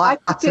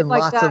lots and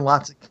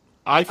lots.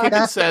 I think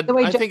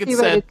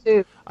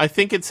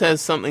it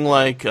says something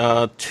like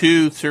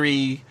 2,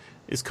 3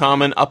 is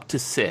common, up to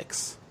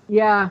 6.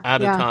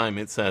 At a time.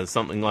 It says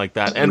something like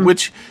that, and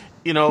which,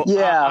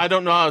 I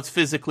don't know how it's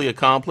physically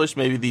accomplished.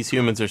 Maybe these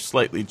humans are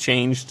slightly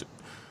changed.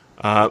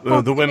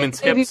 The women's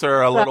hips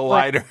are a little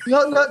wider.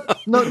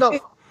 No.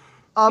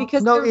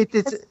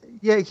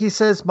 He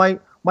says my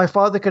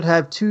father could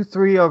have 2,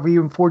 3, or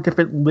even 4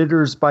 different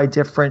litters by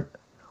different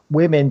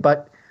women,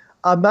 but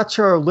I'm not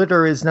sure a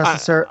litter is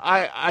necessary.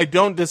 I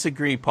don't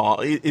disagree,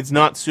 Paul. It's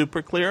not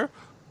super clear,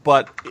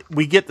 but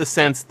we get the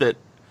sense that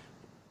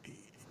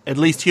at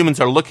least humans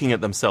are looking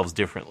at themselves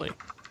differently,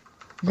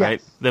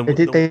 right?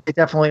 They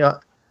definitely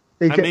are.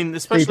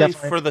 Especially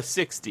for the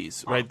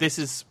 60s, right? This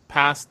is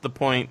past the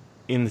point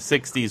in the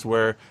 60s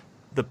where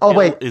the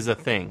pill is a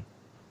thing,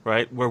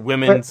 right? Where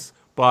women's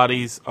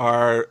bodies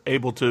are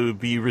able to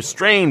be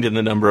restrained in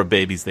the number of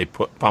babies they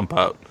pump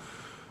out.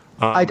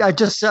 I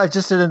just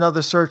did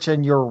another search,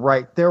 and you're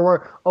right.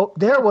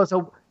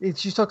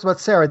 She talks about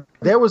Sarah.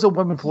 There was a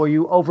woman for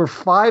you, over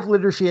 5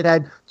 litters she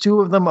had, 2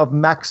 of them of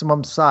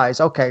maximum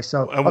size. Okay,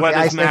 so what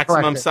is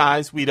maximum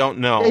size? We don't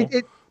know.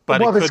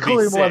 but well, it it's could be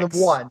clearly 6. more than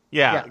one.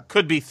 Yeah, it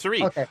could be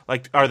 3. Okay.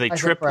 Like, are they I think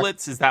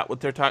triplets? Is that what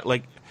they're talking?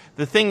 Like,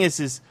 the thing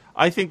is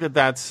I think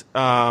that's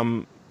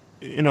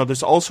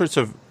there's all sorts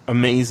of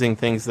amazing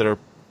things that are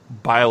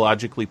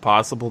biologically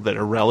possible that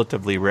are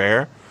relatively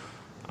rare.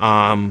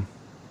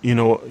 You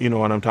know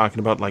what I'm talking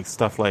about, like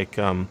stuff like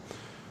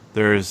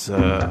there's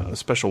a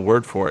special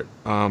word for it,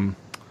 kind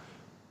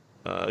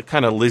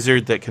of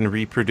lizard that can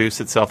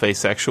reproduce itself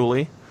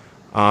asexually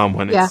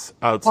when it's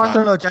outside.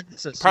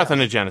 Parthenogenesis.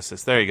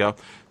 Parthenogenesis. There you go.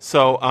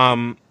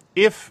 So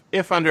if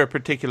under a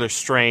particular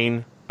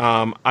strain,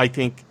 I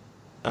think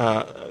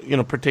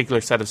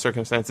particular set of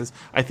circumstances,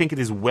 I think it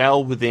is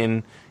well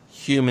within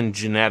human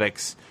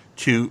genetics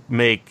to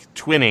make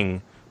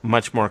twinning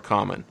much more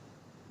common.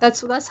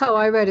 That's how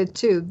I read it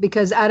too,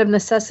 because out of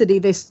necessity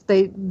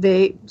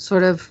they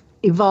sort of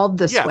evolved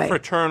this way. Yeah,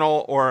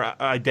 fraternal or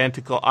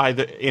identical,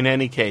 either in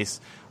any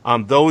case.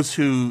 Those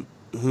who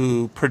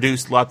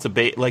produced lots of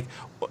like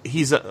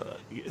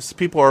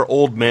people are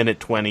old men at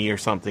 20 or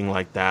something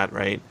like that,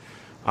 right?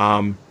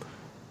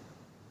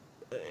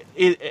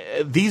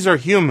 These are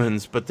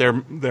humans, but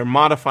they're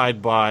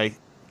modified by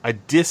a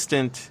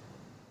distant.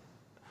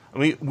 I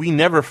mean, we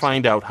never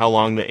find out how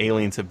long the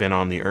aliens have been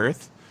on the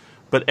Earth,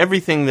 but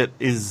everything that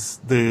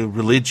is the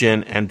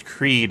religion and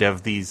creed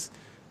of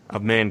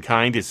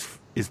mankind is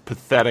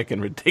pathetic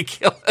and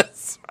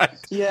ridiculous. Right?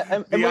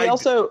 Yeah, and we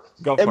also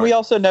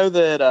know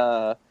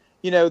that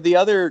the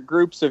other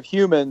groups of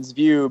humans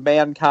view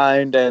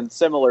mankind and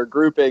similar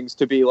groupings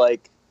to be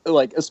like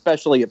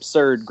especially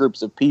absurd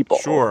groups of people.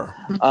 Sure.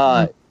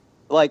 I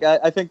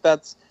think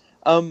that's.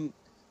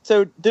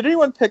 So, did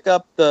anyone pick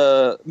up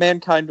the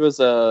mankind was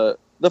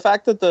the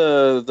fact that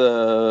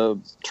the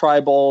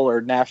tribal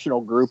or national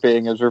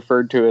grouping is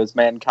referred to as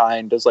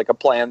mankind as like a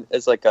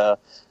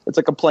it's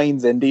like a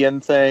Plains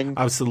Indian thing.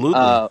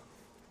 Absolutely.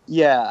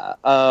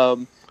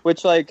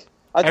 Which like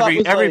I thought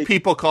was every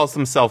people calls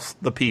themselves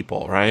the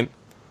people, right?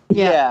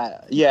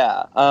 Yeah.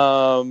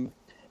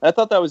 I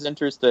thought that was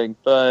interesting,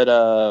 but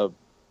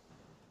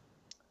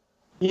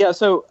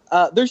so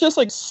there's just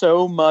like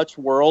so much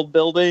world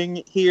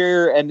building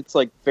here, and it's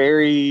like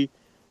very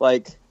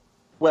like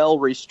well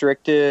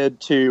restricted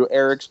to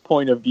Eric's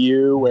point of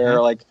view,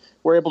 where like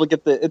we're able to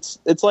get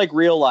it's like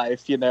real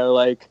life,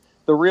 like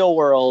the real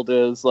world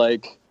is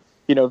like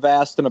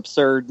vast and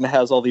absurd and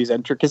has all these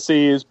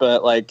intricacies,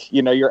 but like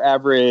your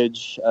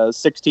average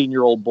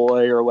 16-year-old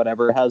boy or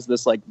whatever has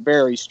this like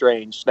very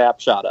strange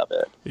snapshot of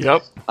it.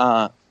 Yep.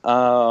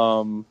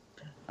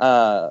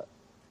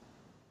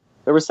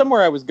 There was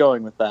somewhere I was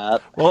going with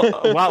that. Well,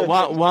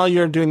 while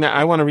you're doing that,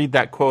 I want to read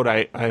that quote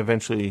I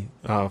eventually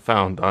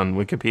found on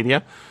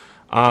Wikipedia.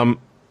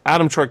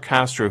 Adam Troy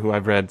Castro, who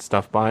I've read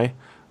stuff by,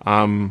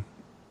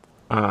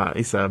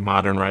 he's a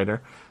modern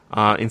writer,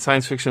 in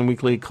Science Fiction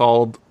Weekly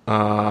called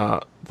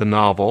the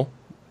novel,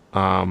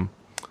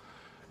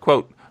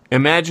 quote,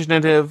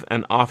 imaginative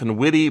and often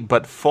witty,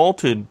 but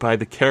faulted by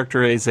the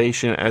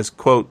characterization as,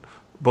 quote,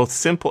 both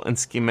simple and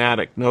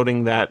schematic,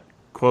 noting that,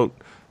 quote,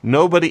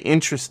 nobody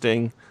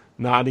interesting,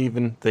 not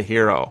even the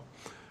hero.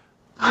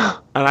 And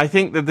I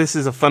think that this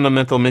is a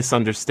fundamental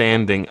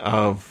misunderstanding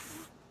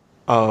of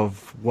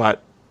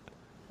what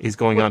is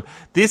going on.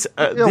 This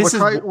is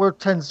what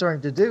Tenn's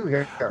starting to do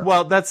here.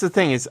 Well, that's the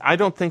thing is I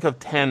don't think of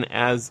Tenn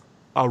as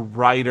a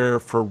writer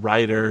for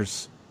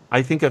writers.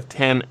 I think of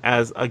Tenn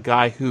as a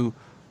guy who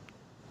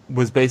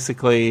was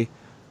basically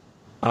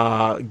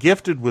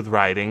gifted with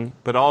writing,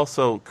 but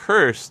also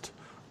cursed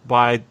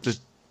by the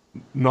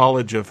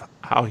knowledge of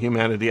how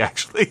humanity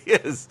actually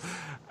is.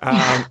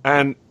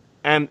 And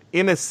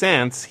in a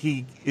sense,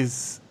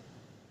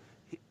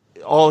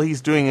 all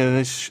he's doing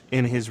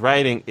in his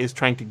writing is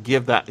trying to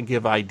give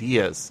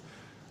ideas.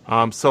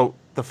 So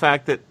the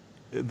fact that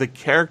the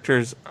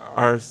characters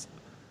are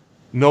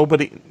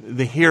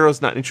the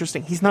hero's not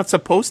interesting. He's not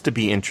supposed to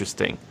be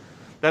interesting.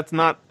 That's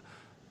not.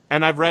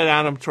 And I've read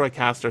Adam Troy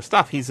Castro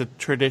stuff. He's a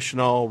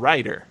traditional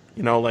writer.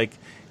 Like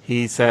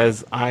he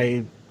says,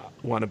 I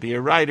want to be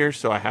a writer,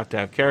 so I have to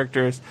have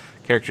characters.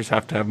 Characters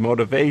have to have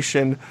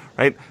motivation,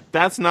 right?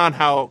 That's not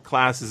how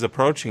Class is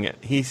approaching it.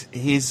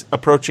 He's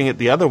approaching it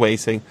the other way,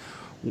 saying,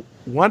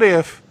 what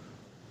if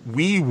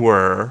we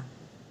had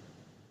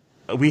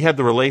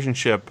the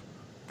relationship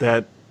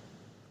that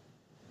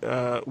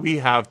we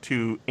have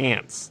to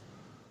ants?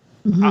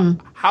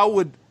 Mm-hmm. How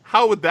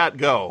would that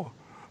go,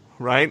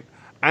 right?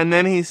 And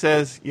then he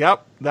says,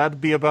 yep, that'd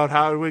be about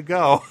how it would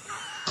go.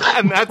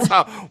 And that's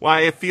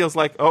why it feels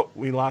like, oh,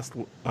 we lost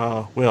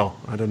Will.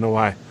 I don't know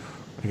why.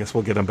 I guess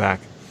we'll get him back.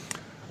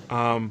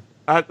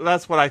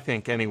 That's what I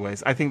think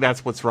anyways. I think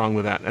that's what's wrong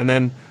with that. And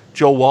then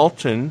Joe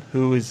Walton,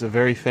 who is a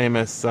very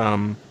famous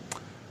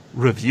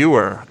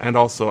reviewer, and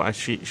also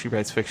she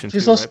writes fiction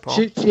she's too, also,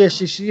 right, Paul?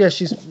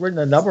 She's written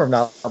a number of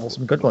novels,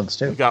 some good ones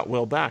too. We got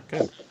Will back.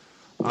 Good.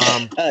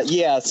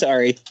 Yeah,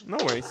 sorry. No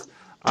worries.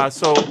 I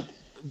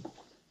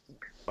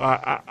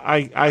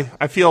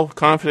feel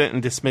confident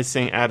in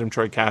dismissing Adam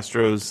Troy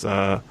Castro's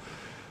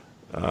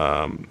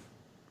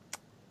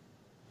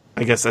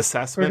I guess,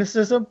 assessment.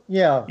 Criticism?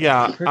 Yeah.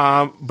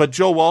 Yeah. But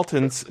Joe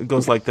Walton's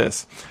goes like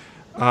this.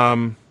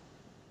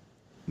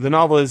 The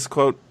novel is,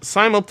 quote,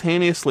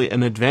 simultaneously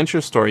an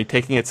adventure story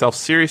taking itself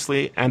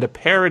seriously and a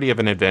parody of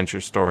an adventure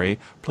story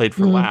played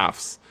for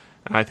laughs.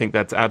 And I think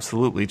that's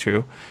absolutely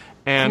true.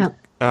 And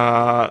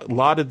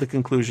lauded the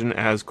conclusion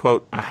as,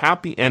 quote, a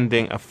happy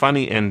ending, a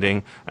funny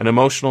ending, an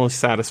emotionally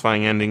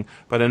satisfying ending,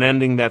 but an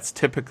ending that's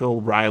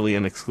typical Riley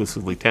and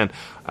exclusively Tenn.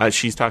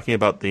 She's talking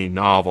about the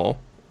novel.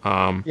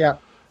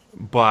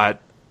 But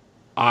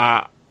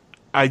I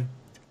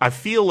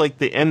feel like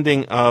the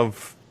ending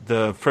of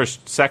the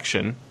first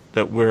section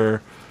that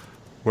we're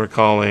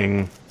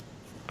calling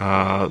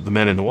The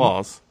Men in the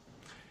Walls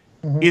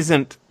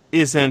isn't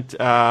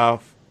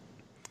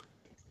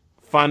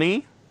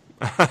funny.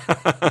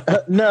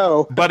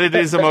 No. But it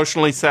is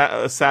emotionally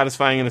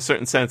satisfying in a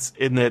certain sense,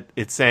 in that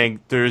it's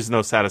saying there is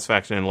no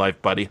satisfaction in life,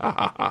 buddy. Ha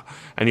ha ha.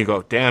 And you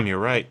go, damn, you're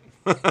right.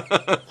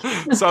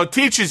 So it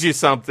teaches you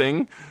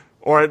something,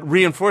 or it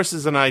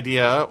reinforces an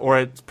idea, or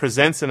it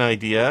presents an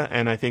idea,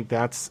 and I think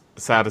that's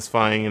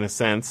satisfying in a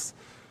sense.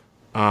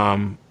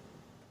 But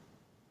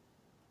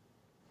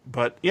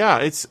yeah,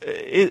 it's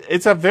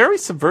a very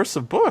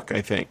subversive book,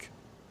 I think.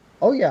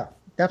 Oh yeah,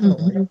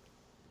 definitely.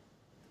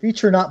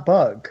 Feature not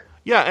bug.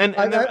 Yeah, and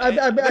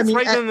it's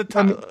right in the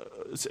top.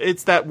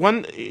 It's that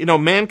one.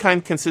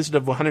 Mankind consisted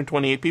of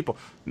 128 people.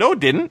 No, it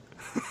didn't.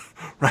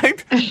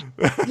 Right?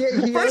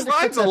 First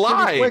line's a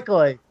lie.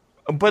 Quickly.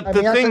 But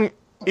the thing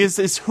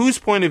is whose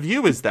point of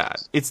view is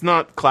that? It's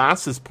not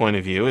Klaas's point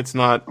of view. It's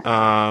not.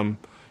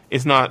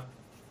 It's not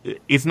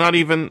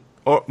even.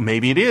 Or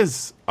maybe it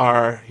is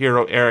our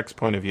hero Eric's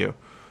point of view,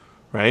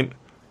 right?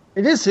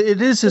 It is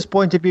his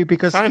point of view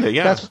because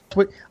that's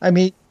what I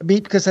mean.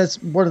 Because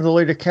as one of the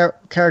later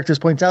characters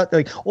points out,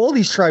 like all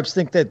these tribes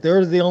think that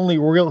they're the only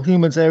real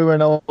humans, and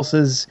everyone else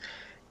is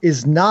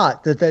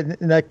not.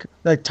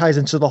 That ties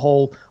into the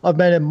whole of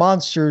Men and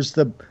Monsters.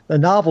 The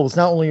novel is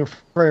not only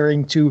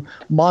referring to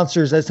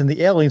monsters as in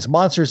the aliens,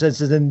 monsters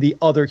as in the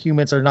other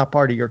humans are not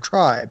part of your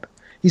tribe.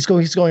 He's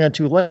going on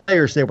 2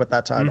 layers there with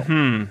that title.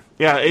 Mm-hmm.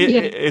 Yeah,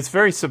 it's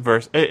very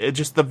subversive.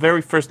 Just the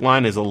very first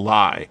line is a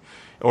lie,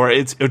 or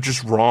it's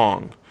just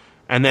wrong,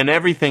 and then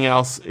everything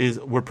else is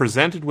we're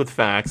presented with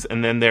facts,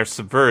 and then they're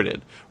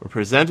subverted. We're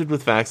presented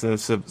with facts, and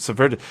they're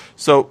subverted.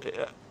 So,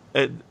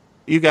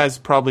 you guys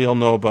probably all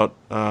know about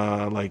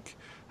like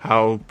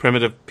how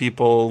primitive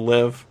people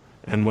live,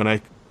 and when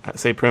I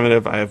say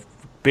primitive, I have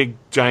big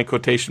giant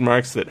quotation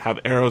marks that have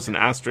arrows and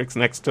asterisks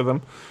next to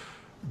them.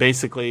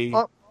 Basically.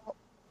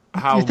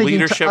 How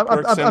leadership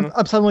works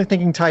I'm suddenly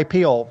thinking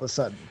Taipei all of a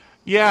sudden.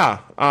 Yeah,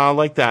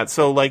 like that.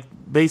 So, like,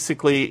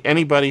 basically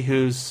anybody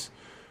who's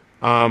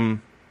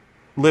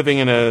living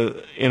in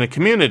a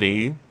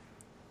community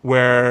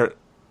where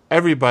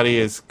everybody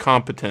is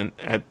competent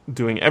at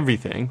doing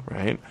everything,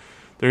 right?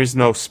 There is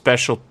no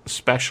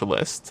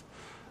specialist.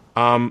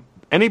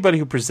 Anybody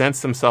who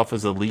presents themselves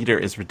as a leader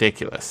is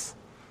ridiculous,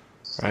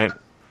 right?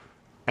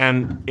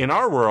 And in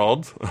our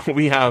world,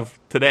 we have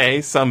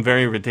today some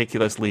very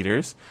ridiculous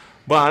leaders.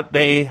 But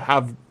they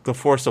have the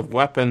force of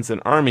weapons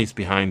and armies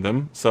behind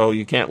them, so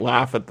you can't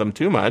laugh at them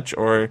too much,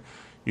 or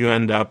you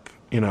end up,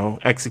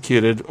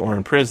 executed or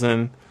in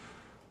prison.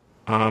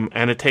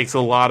 And it takes a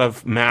lot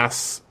of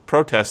mass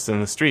protests in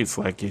the streets,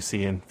 like you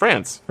see in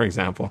France, for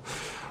example,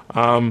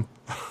 or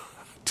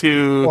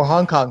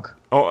Hong Kong,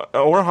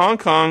 or Hong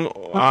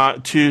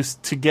Kong,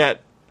 to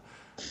get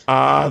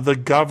the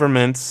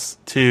governments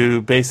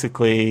to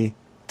basically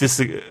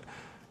disagree.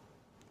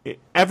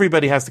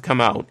 Everybody has to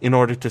come out in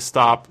order to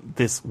stop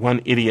this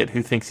one idiot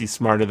who thinks he's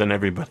smarter than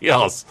everybody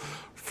else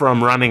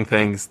from running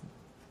things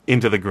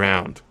into the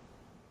ground.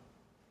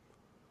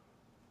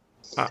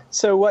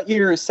 So what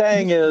you're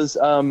saying is,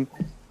 and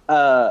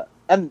I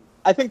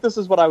think this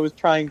is what I was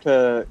trying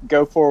to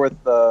go for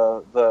with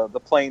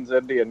the Plains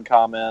Indian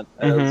comment,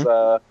 is,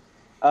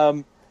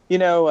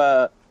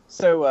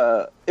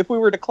 So if we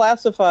were to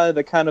classify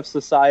the kind of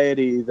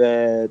society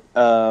that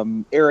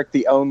Eric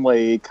the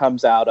Only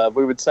comes out of,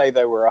 we would say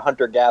they were a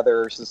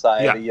hunter-gatherer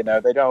society.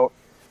 Yeah. They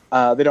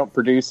don't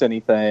produce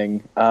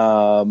anything,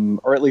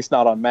 or at least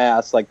not en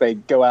masse. Like, they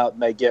go out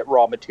and they get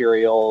raw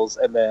materials,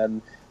 and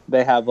then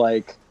they have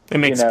they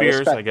make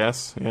spears, I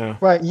guess. Yeah.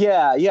 Right.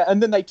 Yeah.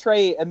 And then they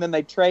trade.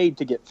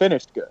 To get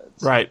finished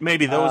goods. Right.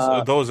 Maybe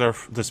those are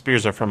the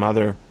spears are from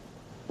other.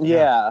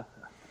 Yeah.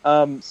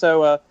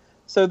 So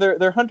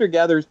they're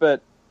hunter-gatherers,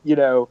 but,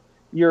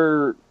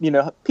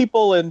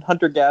 people in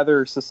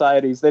hunter-gatherer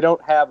societies, they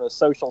don't have a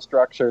social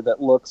structure that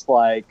looks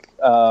like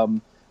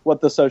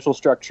what the social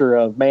structure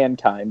of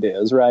mankind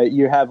is, right?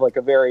 You have, like,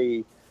 a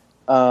very,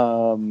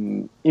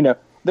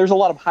 there's a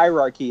lot of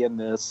hierarchy in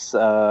this,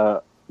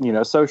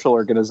 social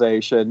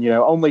organization.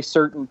 Only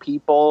certain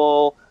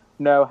people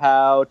know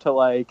how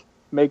to,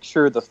 make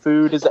sure the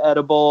food is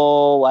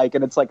edible,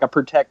 and it's, a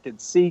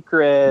protected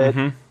secret.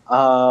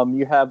 Mm-hmm.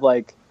 You have,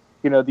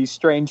 these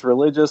strange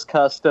religious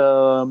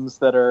customs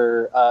that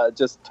are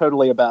just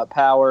totally about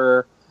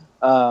power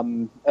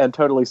and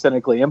totally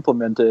cynically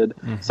implemented.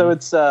 Mm-hmm. So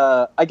it's,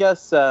 I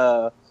guess,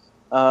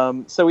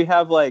 So we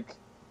have like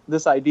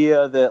this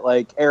idea that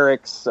like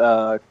Eric's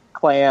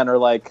clan are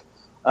like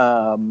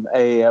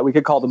we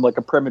could call them like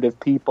a primitive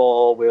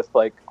people with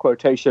like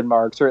quotation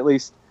marks, or at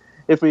least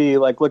if we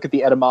like look at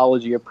the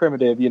etymology of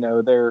primitive,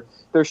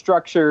 they're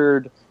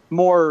structured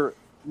more.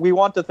 We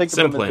want to think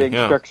of them as being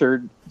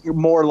structured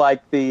more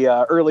like the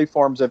early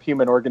forms of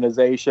human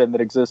organization that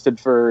existed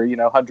for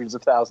hundreds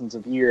of thousands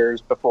of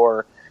years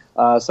before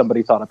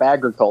somebody thought of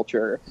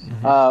agriculture.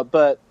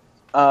 But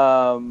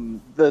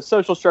the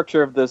social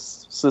structure of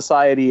this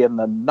society in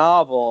the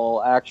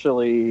novel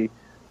actually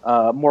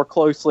more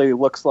closely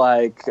looks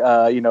like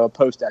a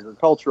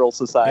post-agricultural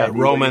society. Yeah,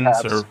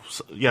 Romans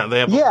they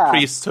have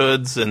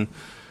priesthoods and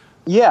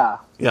yeah.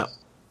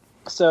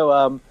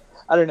 So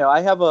I don't know.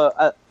 I have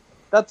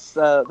that's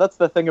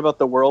the thing about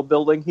the world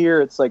building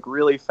here. It's like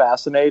really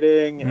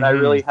fascinating, and I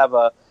really have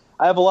a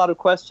lot of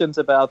questions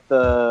about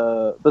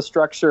the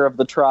structure of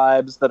the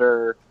tribes that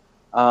are,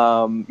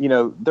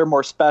 they're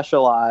more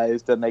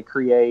specialized and they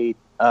create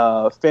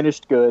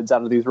finished goods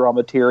out of these raw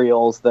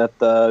materials that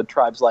the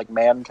tribes like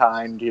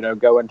mankind,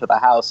 go into the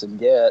house and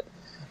get.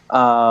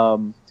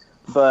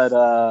 But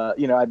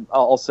I'm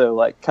also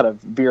like kind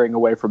of veering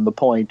away from the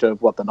point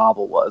of what the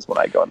novel was when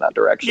I go in that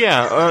direction.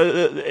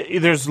 Yeah,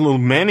 there's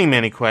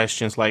many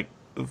questions, like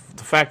the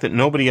fact that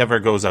nobody ever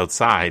goes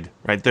outside,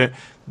 right?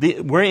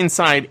 We're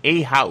inside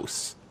a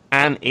house,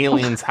 an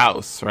alien's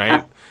house,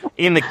 right?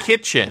 In the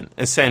kitchen,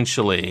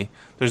 essentially,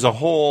 there's a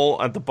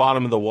hole at the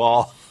bottom of the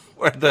wall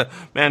where the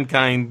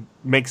mankind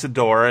makes a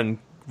door and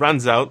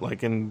runs out,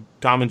 like in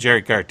Tom and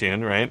Jerry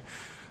cartoon, right?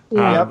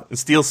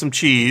 Steals some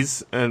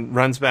cheese and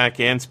runs back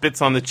in,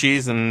 spits on the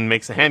cheese and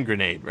makes a hand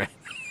grenade, right?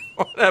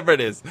 Whatever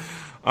it is,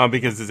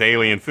 because it's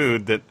alien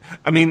food.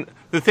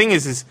 The thing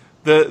is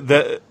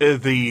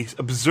the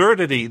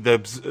absurdity,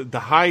 the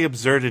high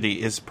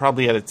absurdity is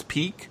probably at its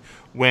peak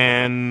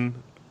when,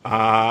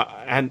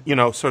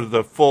 sort of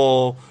the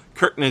full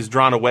curtain is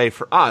drawn away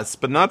for us,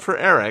 but not for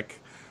Eric,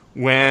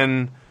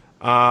 when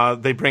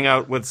they bring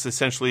out what's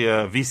essentially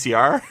a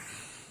VCR.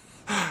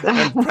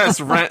 And press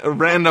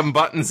random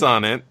buttons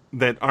on it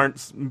that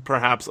aren't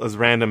perhaps as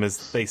random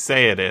as they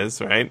say it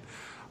is, right?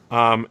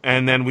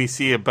 And then we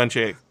see a bunch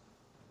of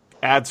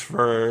ads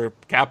for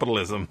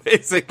capitalism.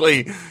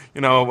 Basically,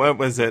 what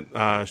was it?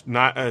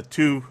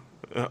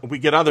 We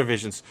get other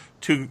visions.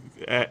 Two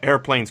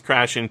airplanes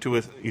crash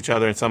into each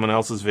other in someone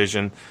else's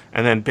vision,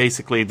 and then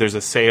basically there's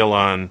a sale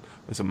on,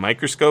 was it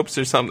microscopes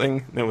or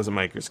something? It was a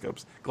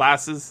microscopes.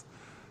 Glasses?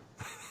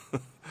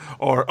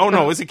 Or,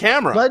 it was a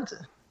camera.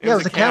 It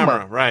was a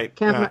camera, right?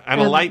 And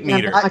a light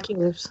meter,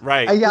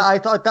 right? I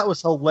thought that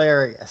was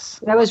hilarious.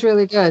 That was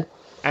really good.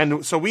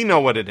 And so we know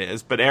what it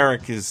is, but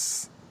Eric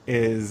is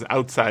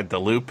outside the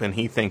loop, and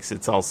he thinks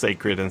it's all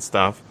sacred and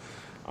stuff.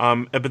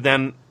 But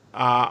then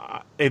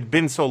it'd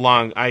been so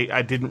long,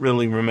 I didn't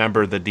really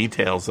remember the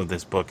details of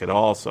this book at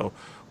all. So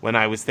when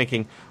I was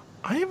thinking,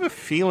 I have a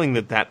feeling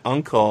that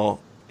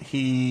uncle,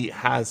 he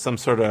has some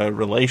sort of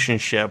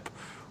relationship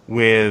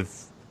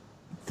with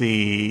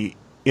the.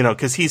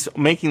 Because he's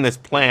making this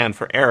plan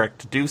for Eric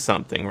to do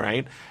something,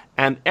 right?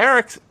 And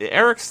Eric's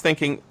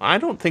thinking, I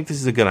don't think this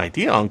is a good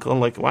idea, Uncle.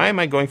 Like, why am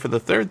I going for the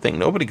third thing?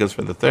 Nobody goes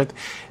for the third.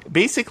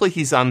 Basically,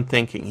 he's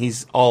unthinking.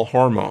 He's all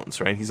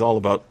hormones, right? He's all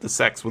about the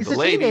sex with the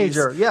ladies. He's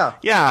a teenager,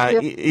 Yeah,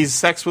 he's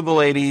sex with the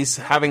ladies,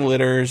 having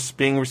litters,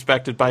 being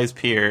respected by his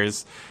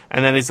peers.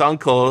 And then his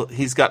uncle,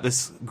 he's got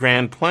this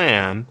grand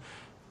plan.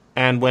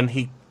 And when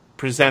he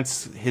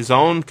presents his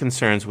own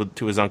concerns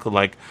to his uncle,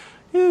 like,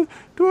 do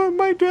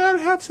my dad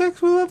have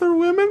sex with other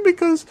women?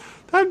 Because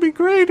that'd be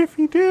great if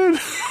he did.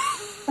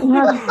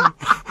 And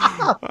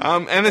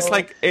it's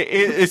like,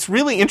 it's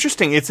really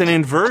interesting. It's an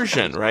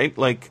inversion, right?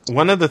 Like,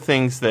 one of the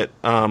things that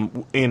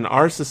in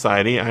our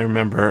society, I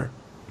remember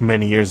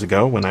many years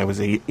ago when I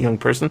was a young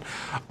person,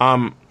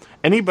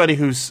 anybody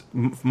whose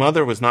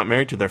mother was not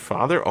married to their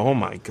father, oh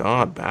my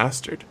God,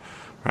 bastard,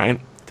 right?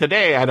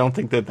 Today, I don't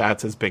think that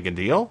that's as big a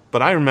deal,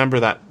 but I remember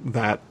that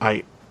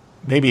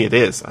maybe it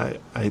is, and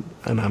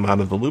I'm out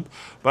of the loop,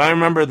 but I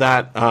remember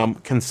that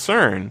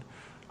concern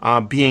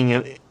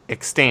being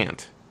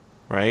extant,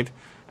 right?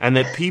 And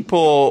that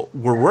people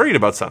were worried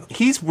about something.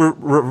 He's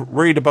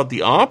worried about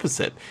the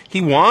opposite. He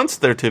wants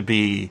there to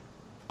be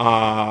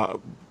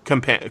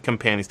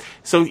companions.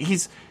 So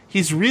he's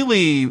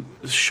really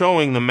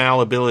showing the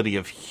malleability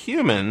of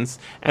humans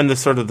and the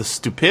sort of the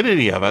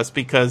stupidity of us,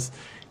 because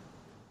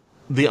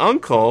the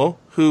uncle,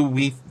 who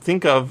we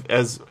think of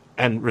as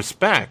and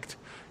respect,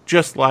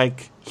 just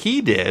like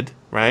he did,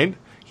 right?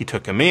 He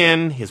took him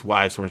in. His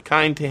wives were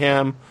kind to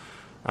him,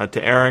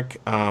 to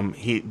Eric.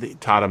 He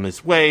taught him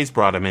his ways,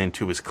 brought him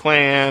into his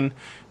clan,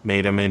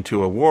 made him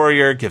into a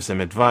warrior, gives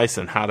him advice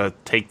on how to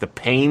take the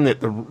pain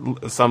that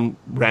some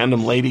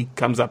random lady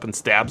comes up and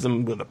stabs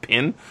him with a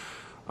pin.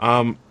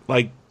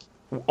 Like,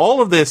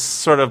 all of this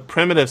sort of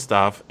primitive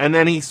stuff. And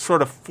then he's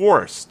sort of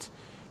forced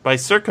by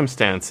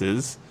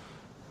circumstances,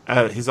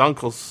 his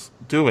uncle's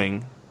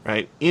doing,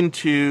 right,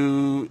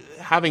 into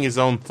having his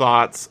own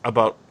thoughts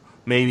about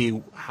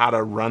maybe how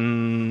to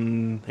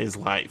run his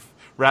life,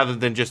 rather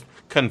than just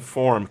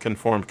conform,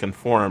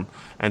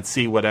 and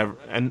see whatever,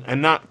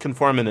 and not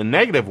conform in a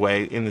negative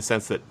way in the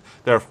sense that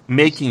they're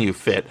making you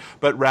fit,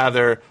 but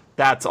rather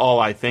that's all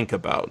I think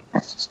about,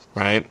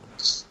 right?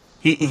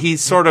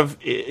 He's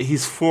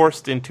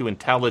forced into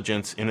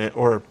intelligence in it,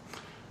 or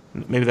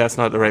maybe that's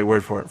not the right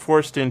word for it.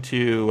 Forced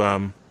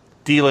into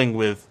dealing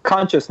with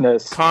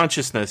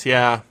consciousness,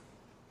 yeah,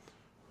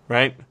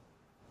 right.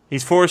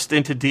 He's forced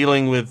into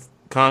dealing with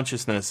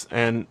consciousness,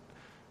 and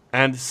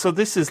so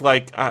this is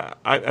like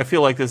I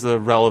feel like this is a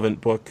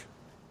relevant book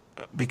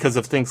because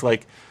of things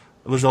like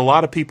there's a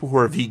lot of people who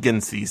are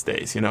vegans these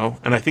days, and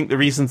I think the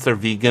reasons they're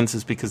vegans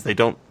is because they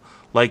don't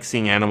like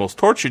seeing animals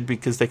tortured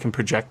because they can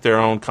project their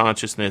own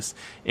consciousness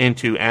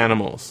into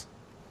animals,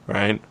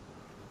 right?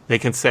 They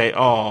can say,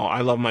 "Oh,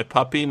 I love my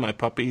puppy. My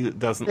puppy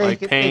doesn't like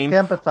pain." They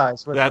can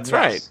empathize with That's them,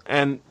 right,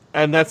 yes.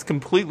 and that's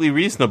completely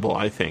reasonable,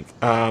 I think.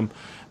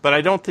 But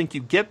I don't think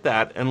you get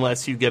that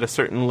unless you get a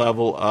certain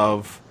level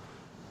of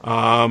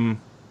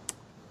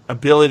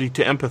ability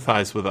to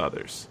empathize with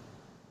others.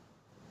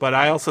 But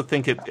I also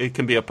think it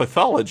can be a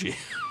pathology,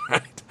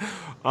 right?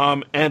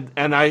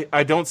 And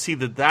I don't see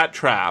that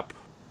trap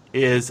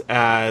is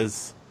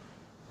as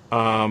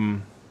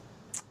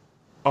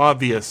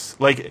obvious.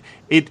 Like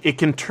it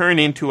can turn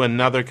into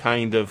another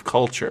kind of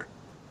culture,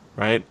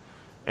 right?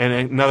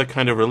 And another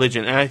kind of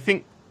religion. And I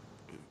think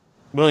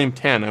William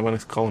Tenn, I want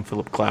to call him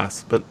Philip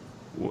Glass, but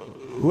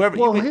whoever,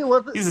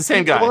 he's the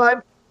same guy.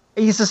 Well,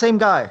 he's the same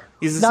guy.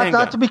 He's the same guy.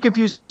 Not to be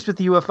confused with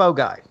the UFO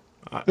guy.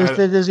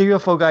 There's a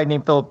UFO guy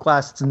named Philip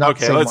Glass. It's not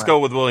the same let's one. go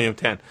with William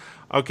Tenn.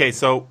 Okay,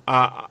 so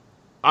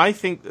I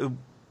think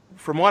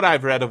from what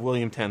I've read of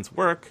William Tenn's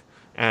work,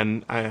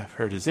 and I've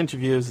heard his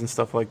interviews and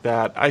stuff like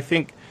that, I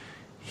think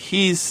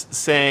he's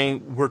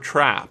saying we're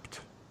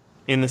trapped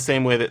in the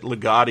same way that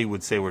Ligotti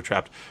would say we're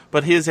trapped.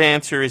 But his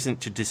answer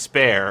isn't to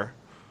despair.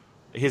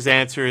 His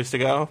answer is to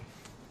go,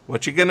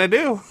 what you gonna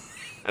do?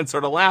 And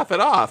sort of laugh it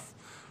off,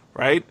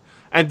 right?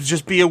 And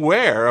just be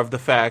aware of the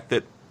fact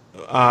that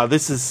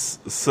this is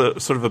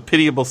sort of a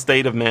pitiable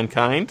state of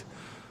mankind.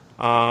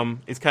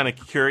 It's kind of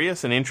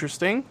curious and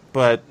interesting,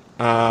 but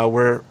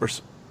we're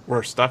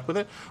stuck with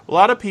it. A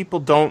lot of people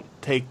don't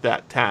take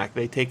that tack.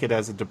 They take it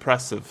as a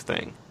depressive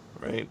thing,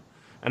 right?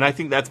 And I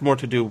think that's more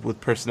to do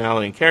with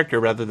personality and character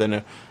rather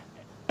than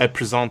a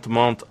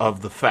presentiment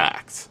of the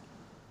facts.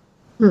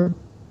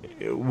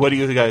 What do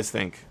you guys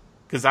think?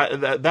 Because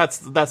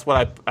that's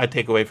what I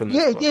take away from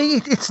this book. Yeah,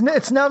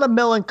 it's not a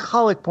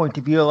melancholic point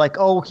of view, like,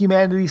 oh,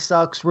 humanity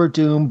sucks, we're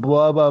doomed,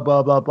 blah, blah,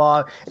 blah, blah,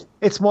 blah.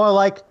 It's more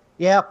like,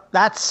 yeah,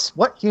 that's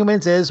what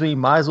humans is, we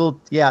might as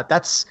well, yeah,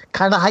 that's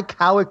kind of like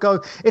how it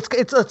goes.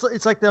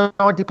 It's like the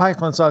Monty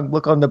Python song,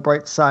 Look on the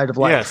Bright Side of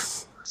Life.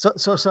 Yes. So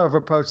sort of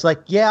approach,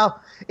 like, yeah,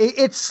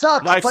 it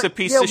sucks. Life's a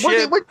piece of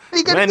shit what are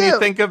you gonna when do? you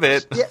think of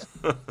it. Yeah.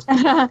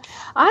 I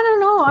don't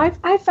know.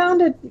 I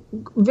found it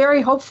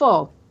very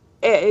hopeful.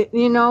 His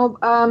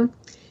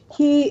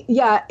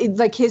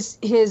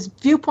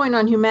viewpoint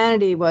on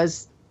humanity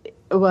was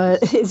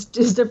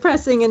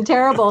depressing and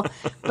terrible,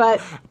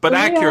 but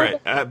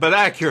accurate.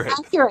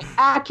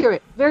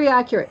 Accurate, very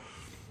accurate.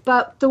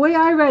 But the way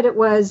I read it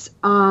was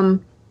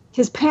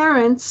his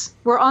parents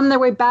were on their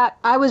way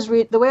back.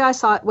 The way I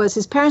saw it was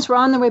his parents were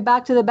on their way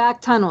back to the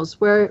back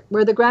tunnels where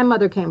the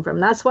grandmother came from.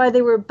 That's why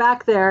they were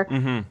back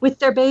there with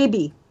their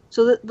baby.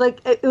 So that,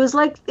 it was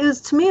like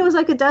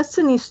a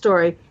destiny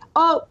story.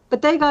 Oh,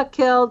 but they got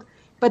killed.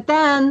 But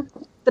then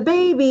the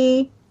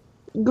baby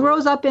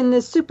grows up in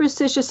this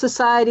superstitious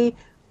society,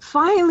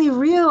 finally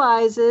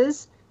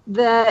realizes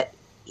that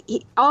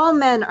all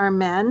men are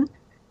men,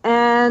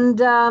 and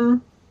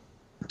that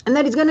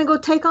he's going to go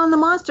take on the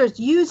monsters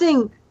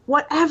using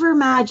whatever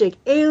magic,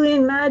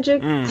 alien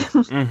magic,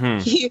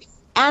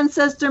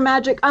 ancestor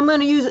magic. I'm going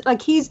to use it.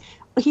 Like he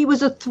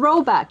was a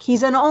throwback. He's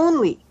the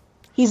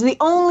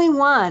only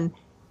one.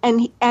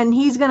 And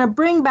he's going to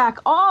bring back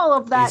all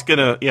of that. He's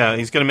going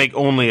to make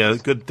only a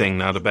good thing,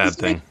 not a bad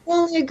thing.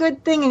 Only a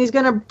good thing, and he's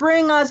going to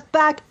bring us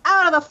back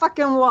out of the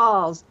fucking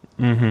walls,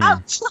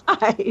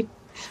 outside.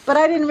 But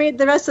I didn't read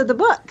the rest of the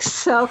book,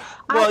 so.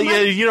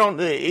 You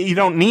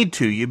don't need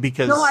to,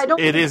 because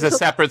it is a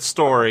separate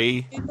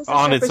story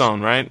on its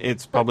own, right?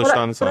 It's published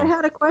on its own. But I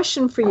had a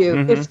question for you.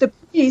 If the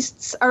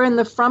priests are in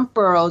the front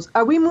burrows,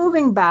 are we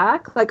moving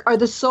back? Like, are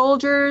the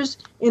soldiers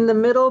in the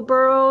middle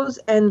burrows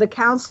and the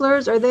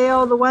counselors, are they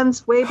all the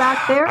ones way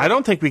back there? I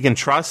don't think we can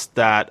trust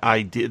that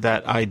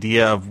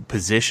idea of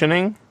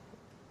positioning,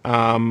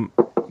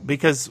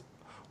 because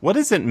what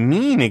does it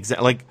mean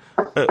exactly? Like,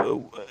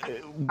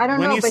 I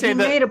don't know, but he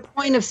made a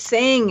point of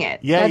saying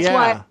it. Yeah, That's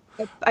why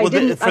I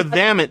didn't. For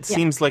them, it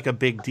seems like a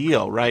big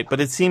deal, right?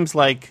 But it seems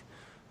like,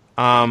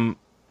 I'm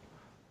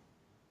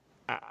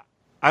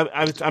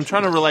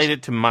trying to relate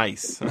it to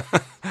mice,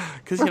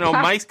 because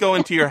mice go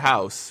into your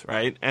house,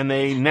 right, and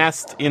they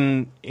nest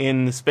in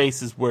the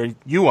spaces where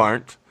you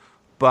aren't,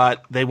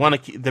 but they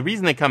want to. The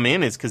reason they come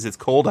in is because it's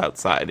cold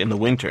outside in the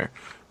winter.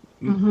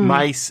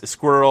 Mice,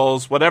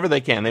 squirrels, whatever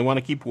they can, they want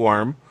to keep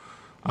warm.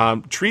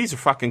 Trees are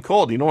fucking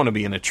cold. You don't want to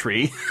be in a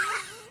tree,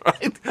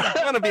 right?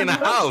 You want to be in a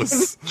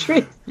house.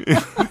 Tree. You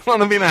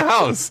want to be in a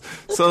house.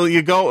 So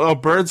you go,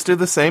 birds do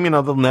the same,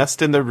 they'll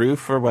nest in the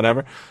roof or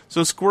whatever.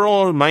 So squirrel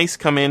or mice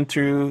come in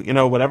through,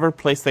 whatever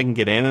place they can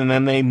get in, and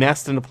then they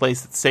nest in a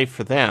place that's safe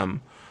for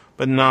them,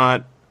 but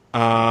not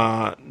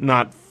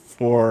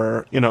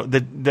for,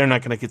 they're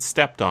not going to get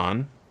stepped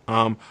on.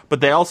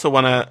 But they also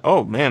want to,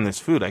 oh man, there's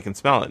food. I can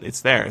smell it.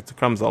 It's there. It's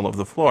crumbs all over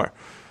the floor,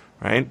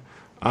 right?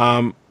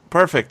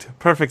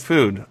 Perfect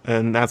food.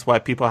 And that's why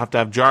people have to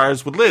have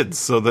jars with lids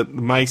so that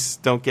mice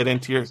don't get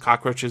into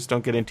cockroaches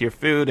don't get into your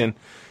food and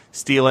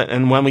steal it.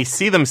 And when we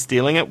see them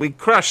stealing it, we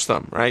crush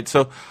them, right?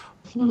 So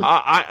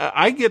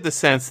I get the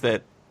sense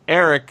that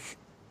Eric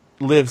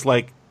lives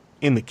like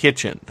in the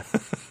kitchen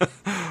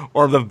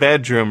or the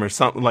bedroom or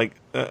something like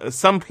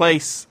some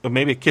place, or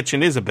maybe a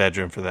kitchen is a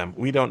bedroom for them.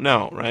 We don't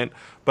know, right?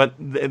 But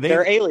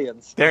they're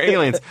aliens. They're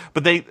aliens.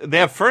 But they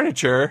have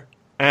furniture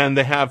and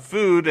they have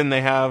food and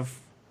they have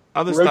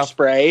other stuff.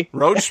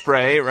 Roach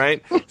spray,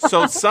 right?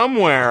 So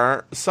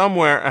somewhere,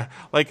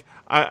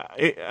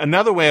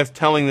 another way of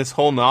telling this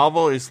whole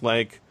novel is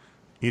like,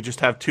 you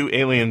just have two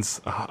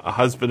aliens, a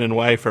husband and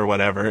wife or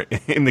whatever,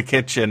 in the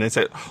kitchen and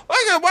say, look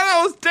at one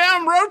of those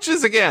damn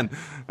roaches again.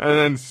 And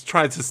then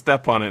tries to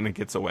step on it and it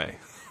gets away.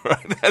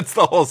 Right? That's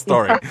the whole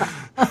story. I get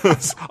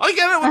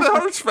it with the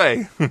roach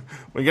spray.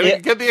 We're going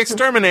to get the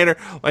exterminator.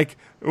 Like,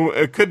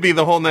 it could be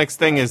the whole next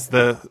thing is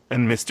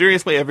and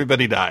mysteriously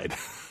everybody died.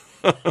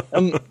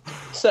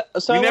 So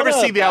we never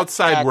see the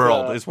outside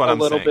world, is what I'm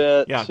saying. A little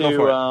bit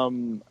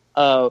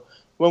to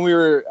when we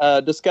were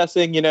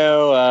discussing,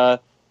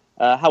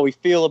 how we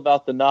feel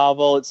about the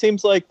novel. It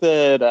seems like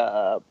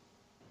that,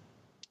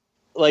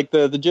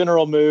 the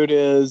general mood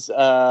is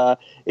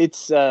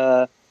it's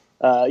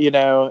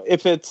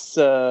if it's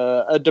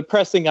a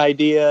depressing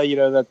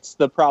idea, that's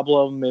the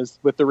problem is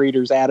with the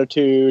reader's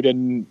attitude,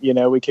 and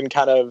we can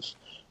kind of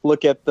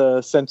look at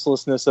the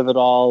senselessness of it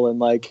all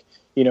and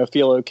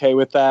feel okay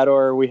with that.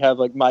 Or we have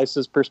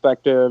Mice's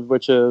perspective,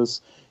 which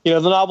is the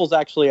novel's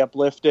actually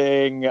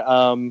uplifting.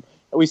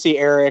 We see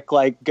Eric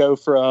go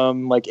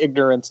from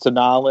ignorance to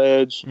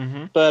knowledge,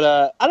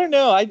 but I don't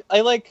know. I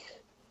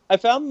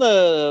found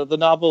the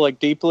novel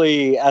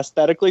deeply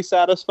aesthetically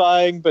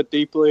satisfying, but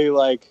deeply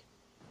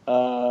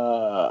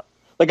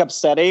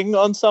upsetting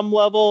on some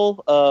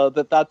level.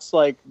 That's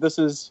this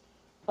is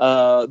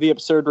the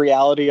absurd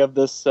reality of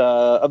this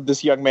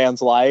young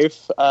man's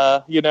life.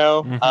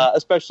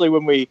 Especially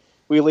when we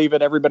leave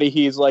it, everybody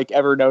he's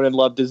ever known and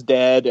loved is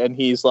dead, and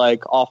he's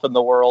off in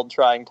the world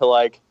trying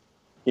to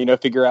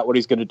figure out what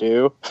he's going to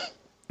do.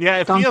 Yeah,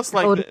 it feels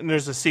like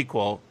there's a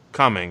sequel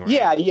coming. Right?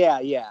 Yeah.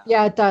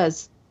 Yeah, it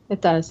does.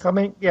 It does.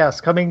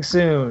 Coming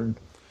soon.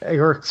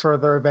 Eric's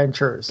further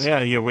adventures. Yeah,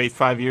 you wait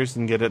 5 years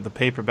and get it the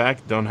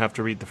paperback. Don't have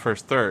to read the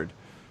first third.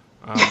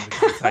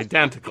 Because it's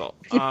identical.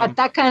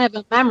 That kind of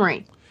a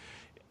memory.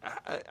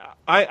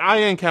 I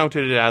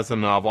encountered it as a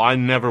novel. I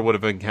never would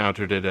have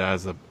encountered it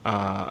as a,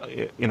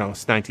 it's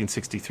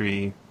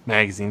 1963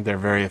 magazine. They're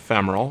very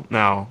ephemeral.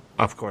 Now,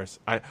 of course,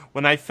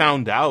 when I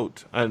found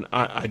out, and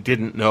I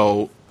didn't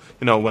know,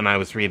 when I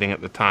was reading at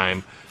the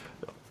time,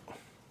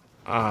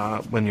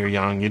 when you're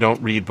young, you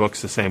don't read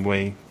books the same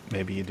way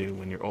maybe you do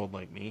when you're old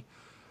like me.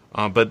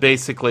 But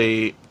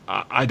basically,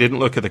 I didn't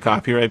look at the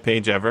copyright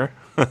page ever.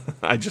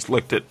 I just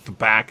looked at the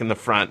back and the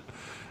front,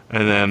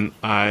 and then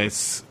I,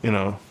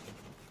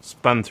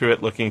 spun through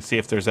it looking to see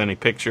if there's any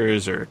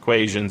pictures or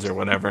equations or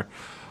whatever.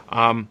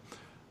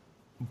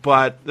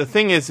 But the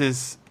thing is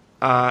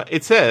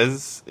it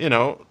says,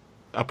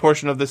 a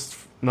portion of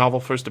this novel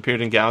first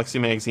appeared in Galaxy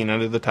magazine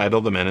under the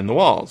title The Men in the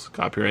Walls,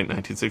 copyright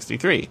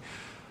 1963.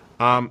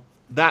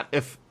 That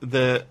if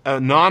the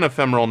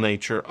non-ephemeral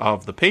nature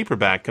of the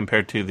paperback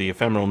compared to the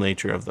ephemeral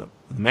nature of the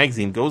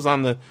magazine goes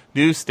on the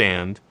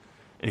newsstand,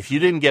 and if you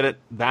didn't get it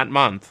that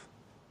month,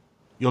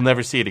 you'll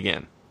never see it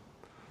again.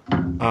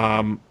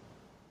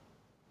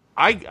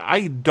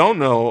 I don't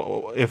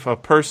know if a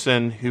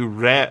person who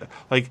read,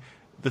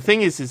 the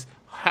thing is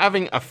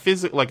having a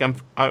physical,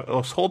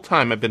 this whole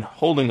time I've been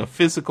holding a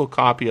physical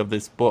copy of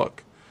this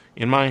book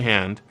in my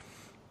hand,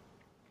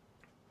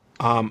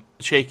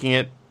 shaking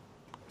it,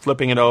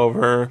 flipping it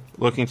over,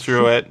 looking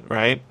through it,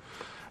 right?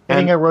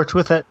 Getting a roach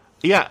with it.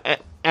 Yeah,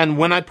 and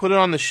when I put it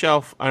on the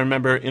shelf, I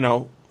remember,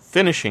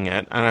 finishing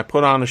it, and I put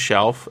it on a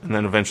shelf, and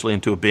then eventually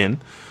into a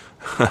bin.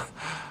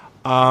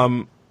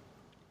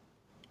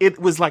 It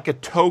was like a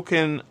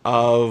token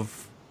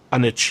of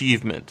an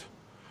achievement.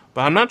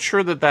 But I'm not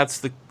sure that that's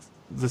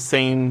the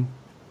same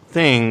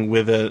thing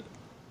with a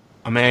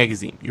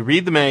magazine. You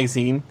read the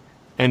magazine,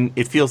 and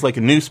it feels like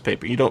a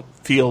newspaper. You don't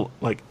feel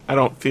I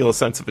don't feel a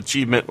sense of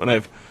achievement when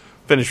I've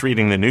finished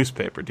reading the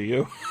newspaper, do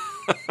you?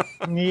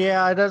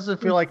 Yeah, it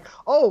doesn't feel like,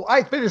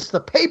 I finished the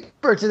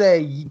paper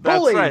today.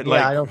 Bully. That's right.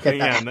 Yeah, I don't get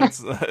that. Yeah,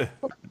 that's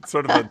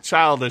sort of a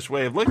childish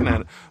way of looking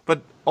at it.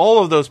 But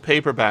all of those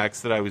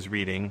paperbacks that I was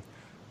reading,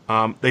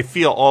 they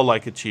feel all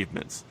like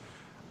achievements.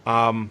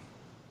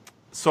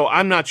 So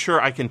I'm not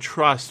sure I can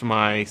trust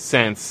my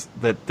sense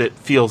that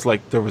feels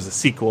like there was a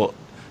sequel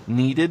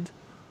needed.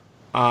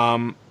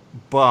 But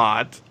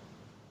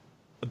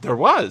there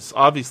was,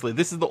 obviously.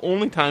 This is the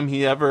only time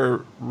he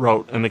ever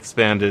wrote an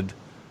expanded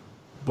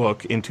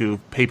book into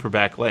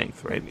paperback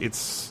length, right?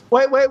 It's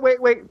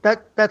Wait.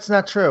 That's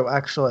not true,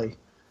 actually.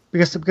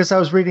 Because I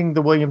was reading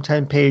the William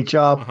Tenn page.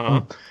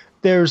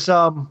 There's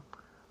A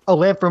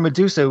Lamp for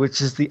Medusa,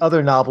 which is the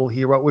other novel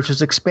he wrote, which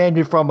was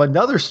expanded from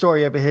another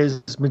story of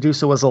his,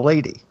 Medusa Was a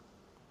Lady.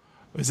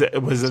 Was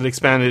it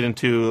expanded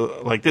into,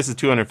 like, this is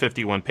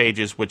 251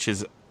 pages, which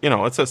is,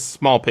 it's a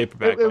small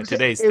paperback by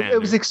today's standard. It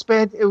was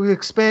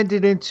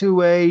expanded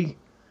into an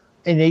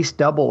ace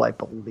double, I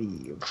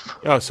believe.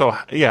 Oh, so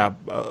yeah,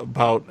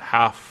 about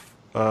half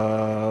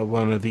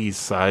one of these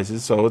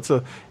sizes. So it's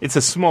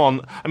a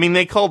small. I mean,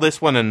 they call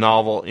this one a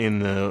novel in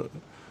the,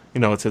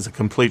 it says a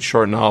complete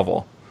short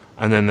novel,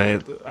 and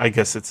then I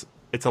guess it's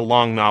a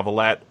long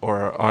novelette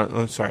or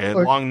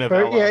long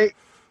novella.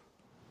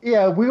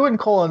 Yeah, we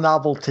wouldn't call a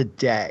novel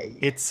today.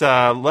 It's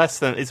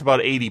it's about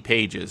 80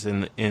 pages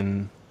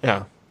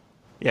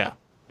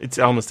it's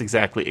almost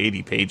exactly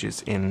 80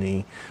 pages in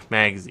the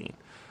magazine.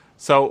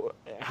 So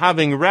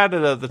having read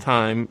it at the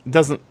time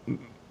doesn't,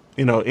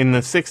 in the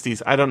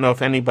 60s, I don't know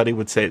if anybody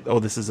would say, oh,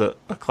 this is a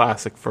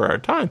classic for our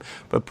time.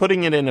 But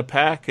putting it in a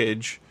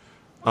package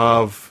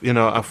of,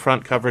 a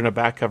front cover and a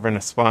back cover and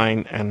a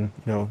spine and,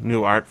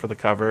 new art for the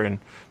cover and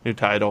new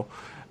title,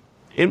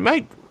 it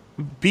might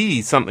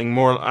be something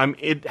more.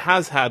 It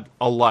has had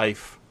a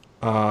life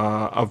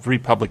of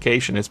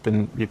republication. It's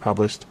been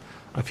republished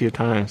a few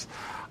times.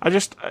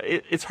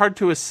 It's hard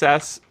to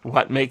assess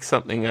what makes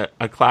something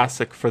a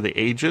classic for the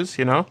ages,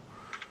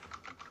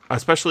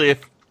 especially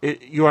if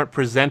you aren't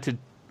presented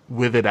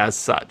with it as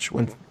such.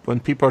 When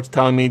people are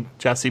telling me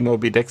Jesse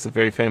Moby Dick's a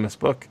very famous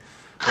book,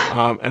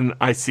 and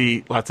I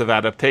see lots of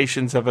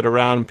adaptations of it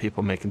around,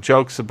 people making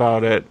jokes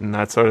about it and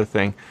that sort of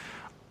thing,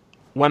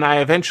 when I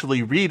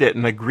eventually read it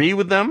and agree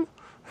with them,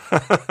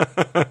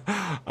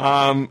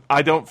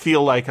 I don't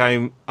feel like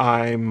I'm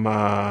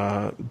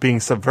being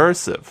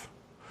subversive.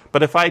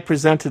 But if I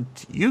presented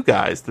to you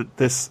guys that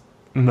this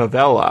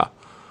novella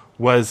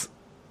was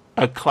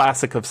a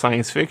classic of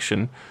science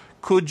fiction,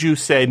 could you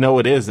say, no,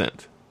 it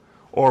isn't?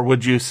 Or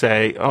would you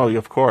say, oh,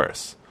 of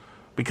course?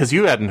 Because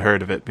you hadn't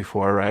heard of it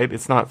before, right?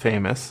 It's not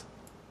famous.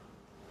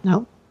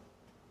 No.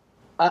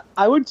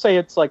 I would say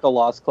it's like a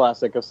lost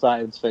classic of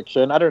science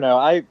fiction. I don't know.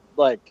 I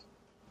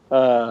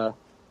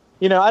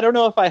don't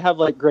know if I have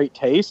like great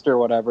taste or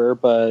whatever,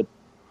 but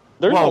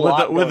there's a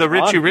lot with the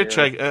Richie on Rich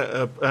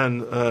here.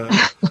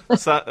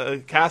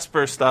 and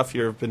Casper stuff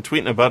you've been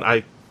tweeting about,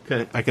 I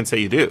can say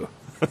you do.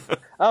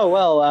 Oh,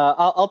 well,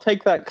 I'll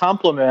take that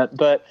compliment.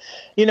 But,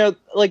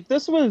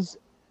 this was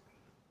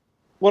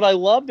what I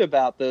loved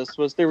about this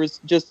was there was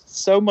just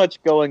so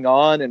much going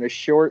on in a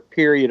short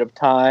period of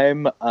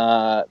time.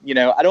 I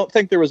don't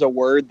think there was a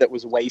word that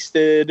was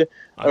wasted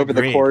over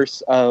the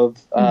course of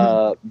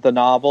the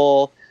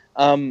novel.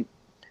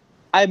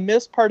 I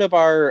missed part of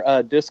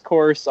our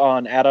discourse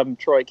on Adam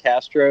Troy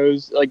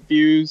Castro's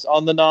views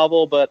on the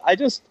novel, but I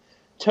just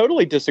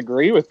totally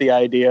disagree with the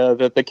idea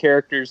that the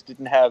characters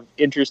didn't have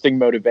interesting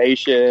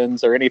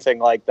motivations or anything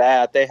like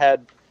that. They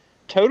had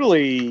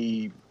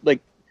totally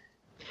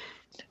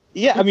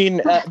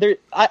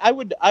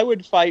I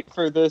would fight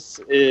for this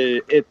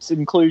its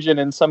inclusion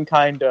in some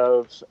kind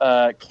of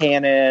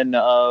canon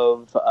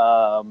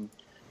of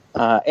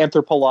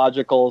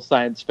anthropological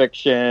science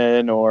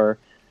fiction or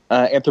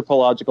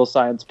anthropological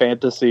science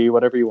fantasy,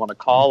 whatever you want to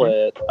call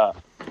it,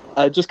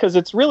 just because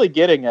it's really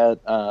getting at,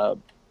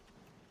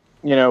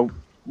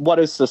 what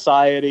is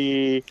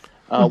society?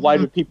 Why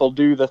do people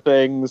do the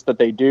things that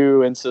they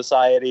do in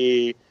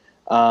society?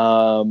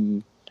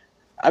 It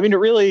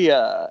really,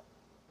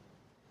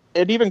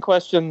 it even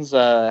questions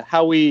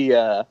how we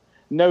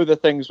know the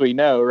things we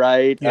know,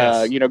 right?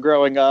 Yes.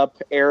 Growing up,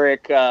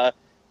 Eric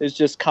is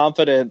just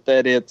confident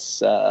that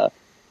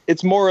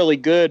it's morally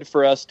good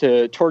for us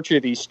to torture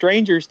these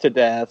strangers to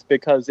death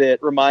because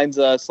it reminds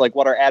us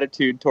what our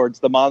attitude towards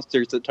the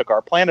monsters that took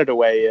our planet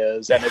away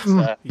is. And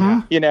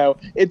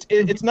it's,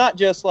 it's not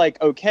just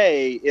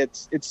okay,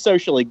 it's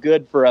socially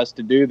good for us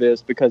to do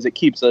this because it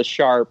keeps us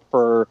sharp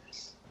for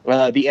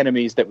the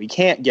enemies that we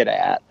can't get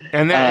at.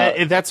 And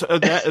that's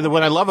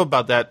what I love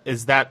about that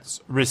is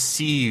that's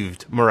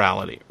received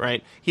morality,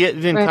 right? He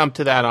didn't come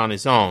to that on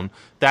his own.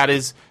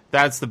 That's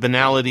the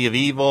banality of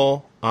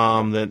evil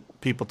that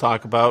people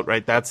talk about,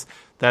 right? That's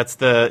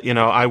the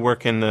I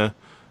work in the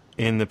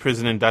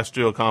prison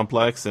industrial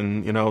complex,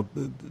 and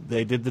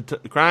they did the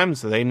crime,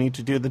 so they need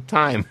to do the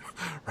time,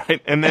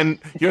 right? And then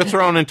you're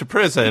thrown into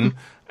prison,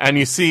 and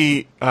you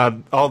see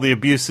all the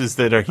abuses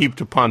that are heaped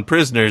upon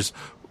prisoners,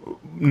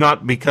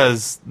 not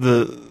because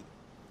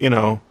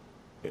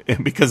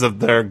because of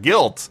their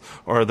guilt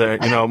or their,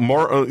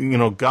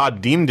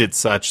 God deemed it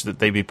such that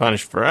they be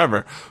punished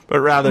forever, but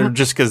rather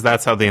just because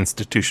that's how the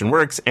institution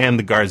works, and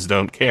the guards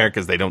don't care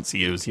because they don't see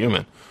you as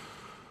human.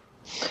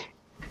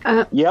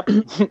 Yep.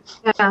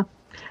 Yeah.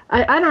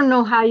 I don't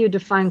know how you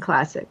define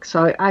classic,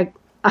 so I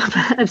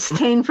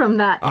abstain from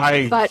that.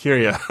 I hear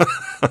you.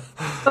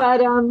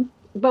 But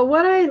But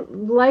what I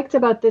liked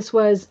about this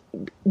was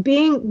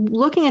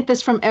looking at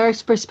this from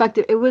Eric's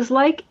perspective. It was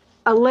like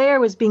a layer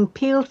was being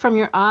peeled from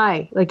your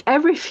eye. Like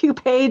every few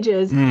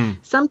pages,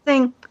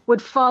 something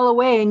would fall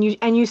away,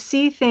 and you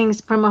see things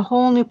from a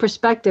whole new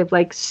perspective.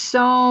 Like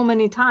so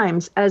many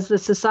times, as the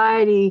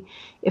society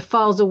it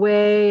falls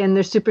away, and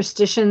their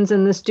superstitions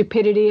and the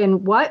stupidity,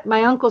 and what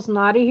my uncle's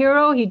not a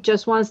hero. He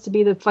just wants to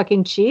be the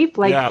fucking chief.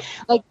 Like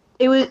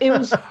it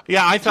was.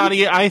 Yeah, I thought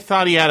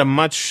he had a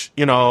much,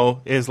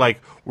 is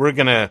like we're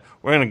gonna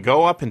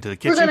go up into the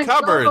kitchen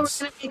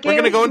cupboards. We're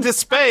gonna go into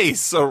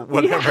space or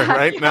whatever,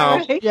 right?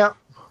 No. Right? Yeah.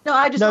 No,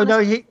 I just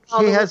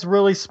he has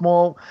really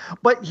small,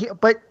 but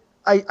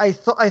I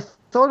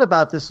thought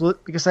about this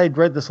because I had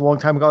read this a long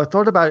time ago. I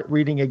thought about it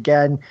reading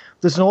again.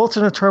 There's an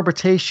alternate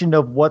interpretation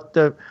of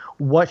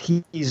what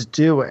he's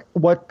doing,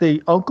 what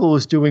the uncle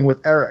is doing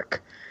with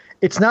Eric.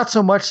 It's not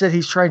so much that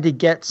he's trying to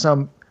get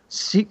some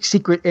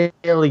secret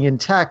alien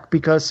tech,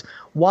 because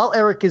while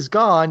Eric is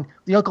gone,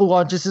 the uncle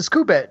launches his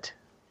qubit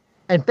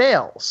and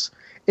fails.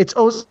 It's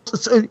also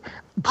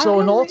so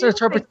an alternate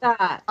interpretation.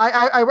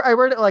 I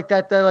read it like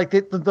that. That like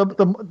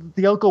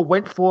the uncle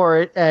went for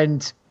it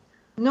and.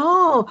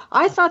 No,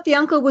 I thought the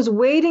uncle was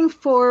waiting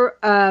for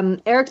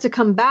Eric to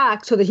come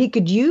back so that he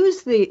could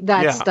use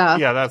that stuff.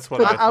 Yeah, that's what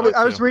but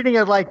I was reading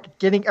it like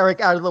getting Eric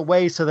out of the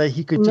way so that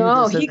he could do this.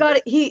 No,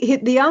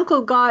 the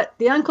uncle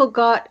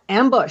got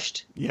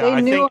ambushed.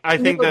 Yeah, I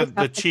think that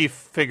the chief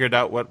figured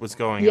out what was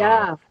going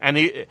on. And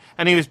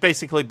he was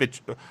basically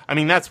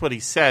that's what he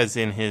says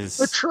in his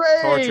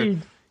torture.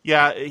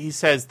 Yeah, he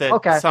says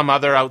that some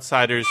other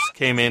outsiders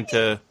came in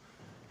to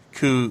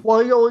coup.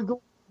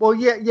 Well,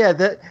 yeah.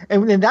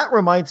 And that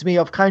reminds me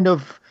of kind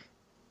of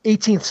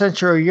 18th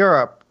century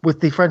Europe with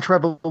the French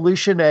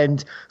Revolution,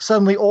 and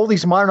suddenly all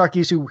these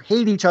monarchies who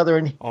hate each other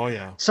and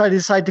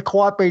decide to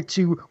cooperate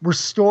to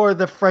restore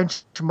the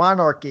French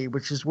monarchy,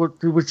 which is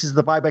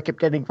the vibe I kept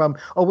getting from.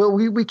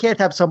 We can't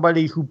have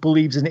somebody who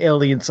believes in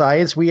alien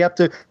science. We have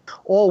to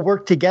all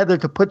work together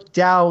to put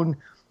down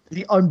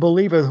the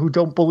unbeliever who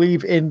don't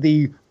believe in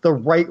the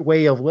right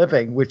way of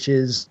living, which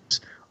is,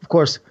 of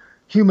course,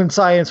 human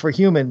science for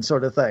humans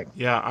sort of thing.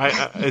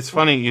 Yeah, it's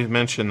funny you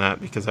mentioned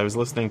that, because I was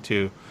listening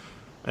to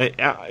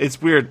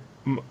it's weird.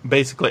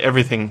 Basically,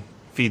 everything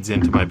feeds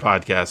into my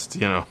podcast,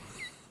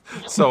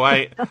 So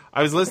I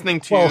was listening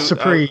to... Well,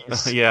 surprise.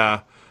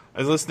 I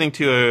was listening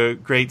to a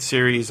great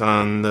series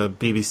on the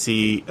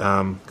BBC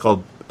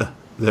called...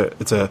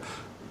 it's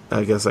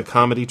a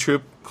comedy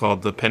troupe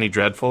called The Penny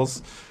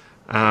Dreadfuls.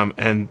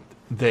 And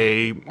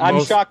they...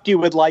 I'm shocked you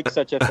would like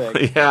such a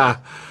thing. Yeah.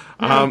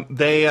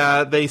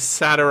 They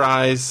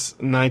satirize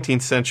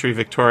 19th century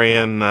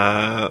Victorian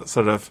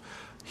sort of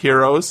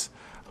heroes.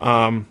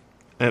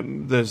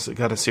 And there's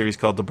got a series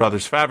called The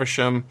Brothers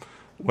Faversham,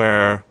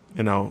 where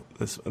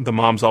the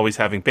mom's always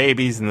having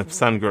babies, and the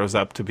son grows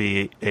up to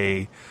be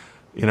a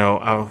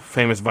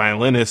famous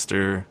violinist,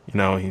 or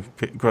he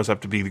grows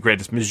up to be the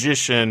greatest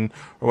musician,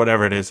 or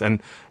whatever it is,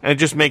 and it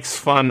just makes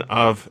fun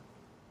of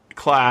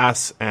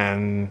class,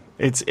 and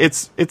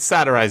it's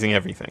satirizing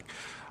everything.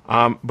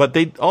 But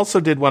they also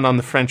did one on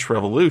the French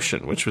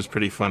Revolution, which was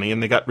pretty funny.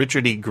 And they got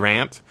Richard E.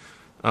 Grant,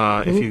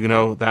 if you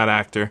know that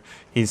actor.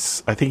 I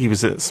think he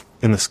was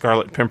in the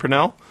Scarlet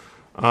Pimpernel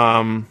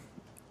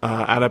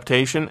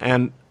adaptation.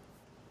 And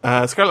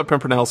Scarlet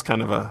Pimpernel's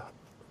kind of a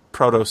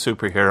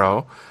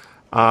proto-superhero.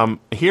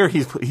 Here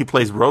he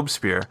plays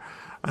Robespierre.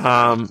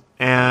 And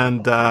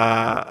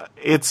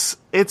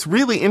it's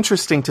really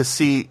interesting to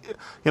see,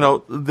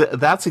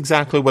 that's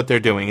exactly what they're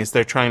doing, is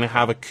they're trying to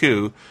have a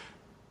coup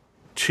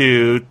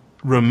to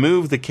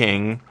remove the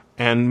king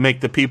and make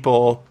the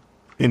people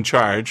in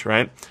charge,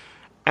 right?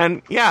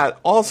 And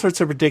all sorts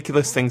of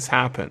ridiculous things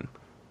happen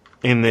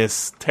in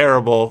this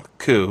terrible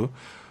coup,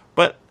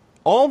 but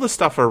all the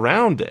stuff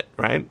around it,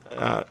 right?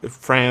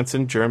 France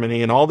and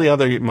Germany and all the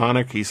other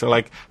monarchies are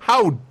like,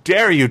 how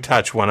dare you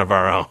touch one of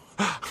our own?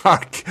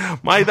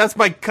 That's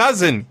my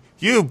cousin,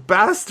 you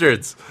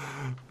bastards.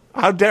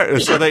 How dare...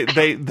 So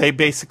they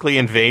basically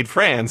invade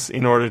France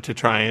in order to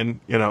try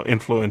and,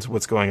 influence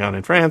what's going on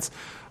in France.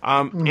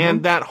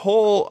 And that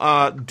whole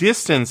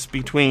distance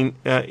between...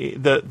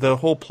 the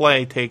whole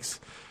play takes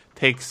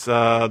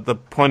the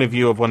point of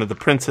view of one of the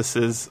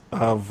princesses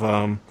of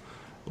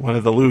one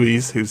of the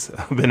Louis who's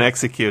been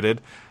executed,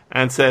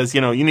 and says,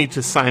 you need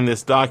to sign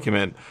this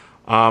document,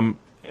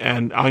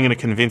 and I'm going to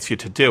convince you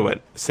to do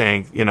it,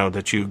 saying,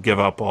 that you give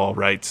up all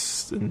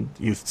rights and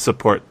you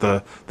support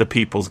the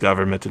people's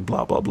government and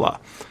blah, blah, blah.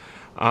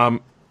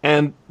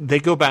 And they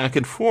go back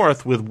and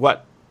forth with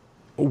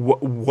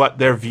what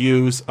their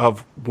views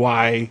of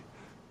why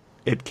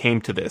it came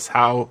to this,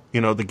 how,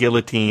 the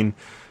guillotine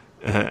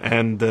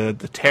and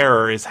the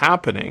terror is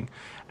happening.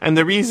 And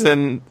the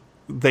reason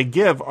they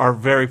give are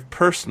very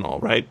personal,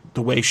 right?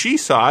 The way she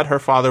saw it, her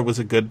father was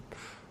a good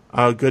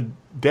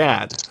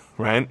dad,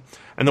 right?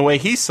 And the way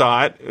he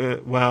saw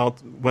it,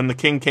 when the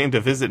king came to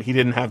visit, he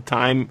didn't have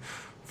time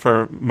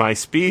for my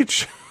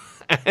speech,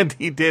 and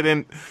he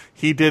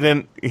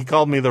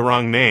called me the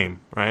wrong name,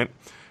 right?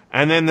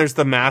 And then there's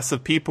the mass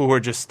of people who are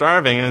just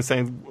starving and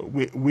saying,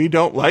 we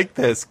don't like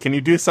this. Can you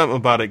do something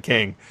about it,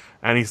 King?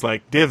 And he's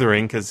like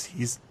dithering because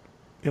he's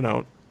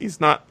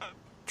not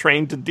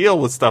trained to deal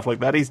with stuff like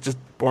that. He's just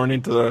born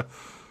into the,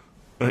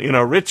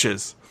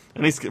 riches.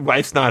 And his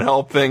wife's not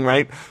helping,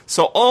 right?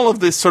 So all of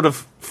this sort of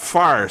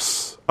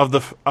farce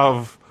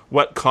of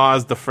what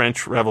caused the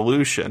French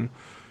Revolution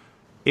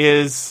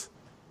is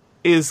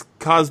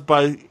caused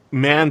by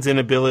man's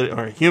inability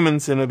or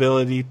humans'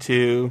 inability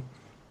to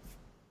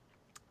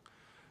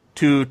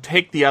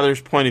take the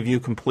other's point of view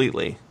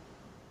completely,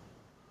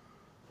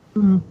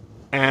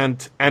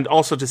 and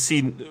also to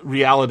see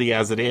reality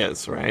as it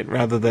is, right,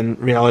 rather than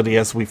reality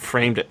as we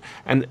framed it.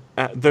 And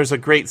there's a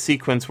great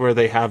sequence where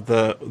they have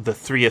the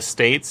three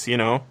estates,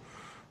 the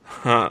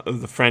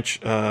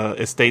French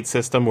estate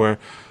system, where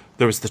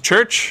there was the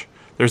church,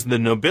 there's the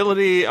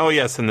nobility, oh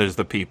yes, and there's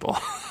the people,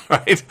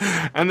 right?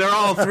 And they're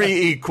all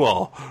three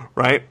equal,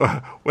 right?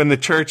 When the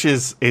church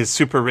is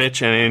super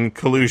rich and in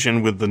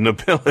collusion with the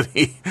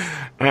nobility,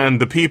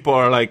 and the people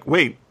are like,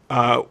 wait,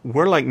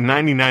 we're like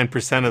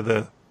 99% of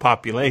the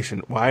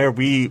population. Why are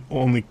we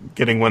only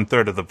getting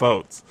 1/3 of the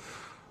votes?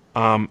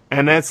 And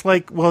that's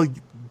like, well,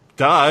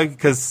 duh,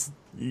 because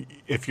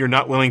if you're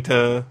not willing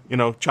to,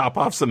 chop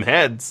off some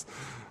heads,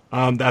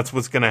 that's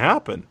what's going to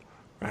happen.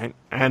 Right,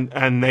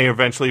 and they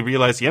eventually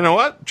realize, you know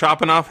what,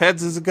 chopping off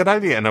heads is a good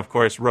idea. And of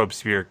course,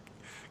 Robespierre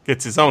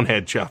gets his own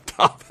head chopped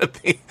off at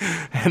the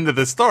end of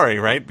the story,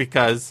 right?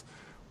 Because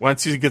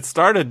once you get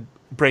started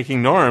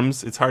breaking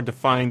norms, it's hard to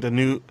find a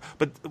new.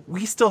 But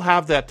we still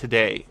have that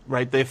today,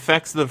 right? The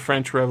effects of the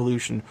French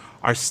Revolution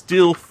are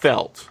still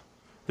felt.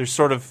 There's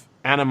sort of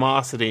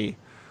animosity,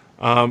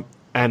 and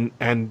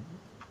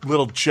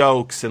little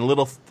jokes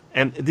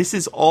and this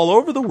is all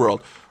over the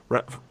world.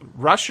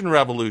 Russian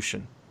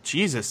Revolution,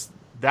 Jesus.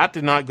 That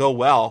did not go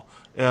well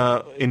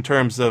in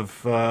terms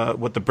of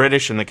what the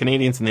British and the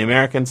Canadians and the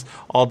Americans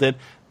all did.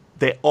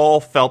 They all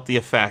felt the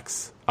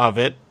effects of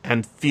it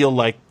and feel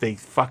like they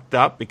fucked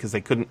up because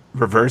they couldn't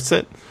reverse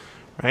it,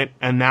 right?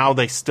 And now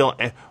they still...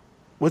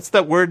 what's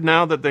that word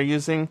now that they're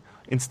using?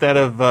 Instead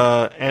of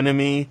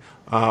enemy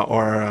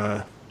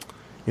oh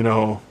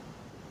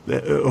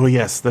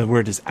yes, the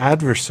word is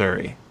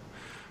adversary,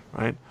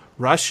 right?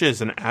 Russia is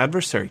an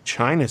adversary.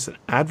 China is an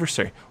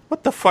adversary.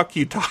 What the fuck are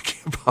you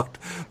talking about?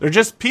 They're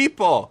just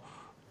people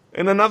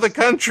in another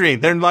country.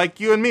 They're like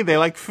you and me. They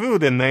like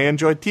food and they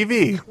enjoy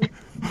TV.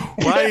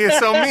 Why are you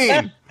so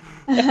mean?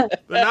 They're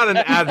not an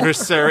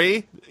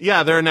adversary.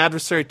 Yeah, they're an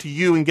adversary to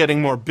you in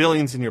getting more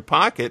billions in your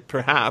pocket,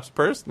 perhaps,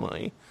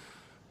 personally.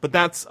 But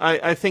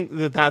I think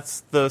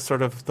that's the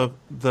sort of the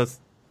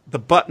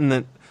button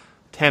that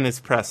Tenn is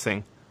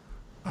pressing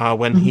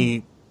when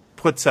he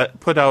put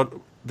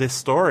out this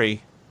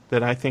story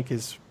that I think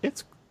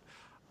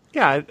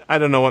I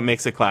don't know what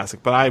makes it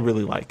classic, but I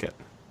really like it.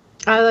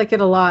 I like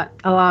it a lot,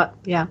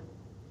 yeah.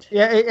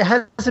 Yeah, it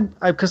hasn't,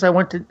 because I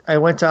went to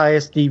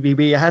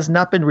ISDBB. It has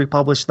not been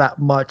republished that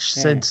much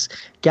since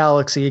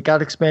Galaxy. It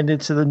got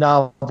expanded to the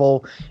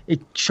novel. It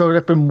showed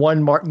up in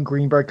one Martin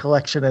Greenberg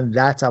collection, and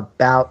that's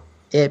about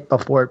it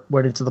before it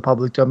went into the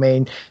public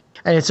domain.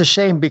 And it's a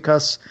shame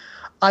because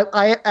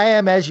I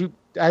am, as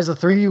the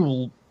three of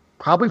you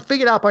probably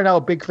figured out by now,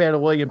 a big fan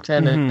of William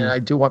Tenn, and I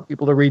do want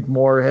people to read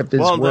more of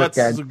his work. Well,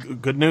 that's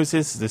good news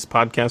is this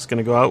podcast is going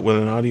to go out with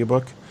an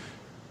audiobook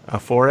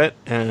for it,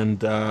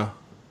 and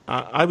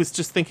I was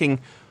just thinking,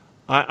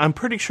 I'm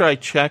pretty sure I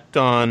checked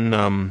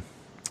on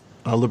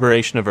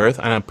Liberation of Earth,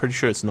 and I'm pretty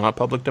sure it's not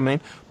public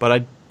domain, but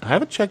I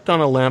haven't checked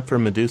on A Lamp for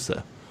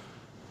Medusa.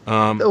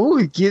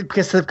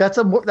 Because they've got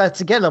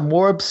that's again a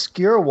more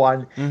obscure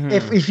one.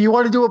 If you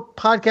want to do a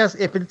podcast,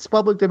 if it's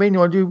public domain, you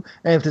want to do,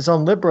 and if it's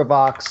on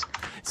LibriVox.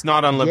 It's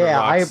not on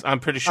LibriVox. I'm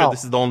pretty sure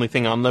this is the only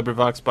thing on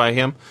LibriVox by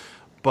him.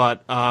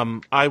 But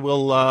I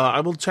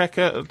will check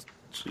it.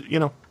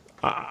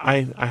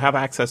 I have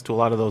access to a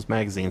lot of those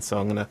magazines, so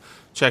I'm going to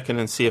check in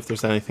and see if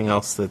there's anything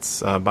else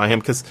that's by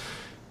him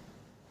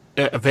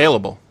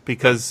available,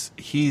 because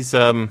he's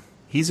a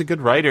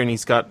good writer, and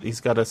he's got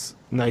a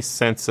nice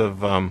sense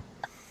of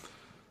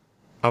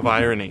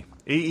irony.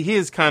 He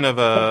is kind of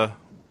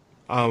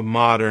a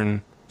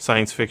modern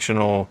science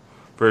fictional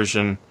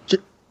version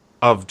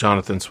of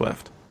Jonathan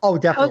Swift. Oh,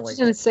 definitely. I was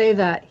going to say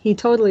that he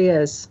totally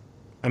is.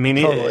 I mean,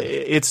 totally.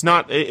 It's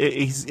not.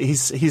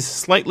 He's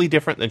slightly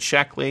different than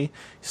Sheckley.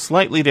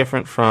 Slightly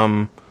different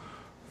from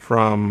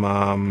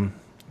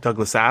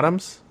Douglas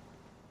Adams.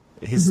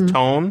 His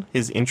tone,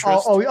 his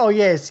interest. Oh,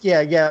 yes,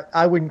 yeah.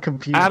 I wouldn't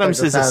confuse.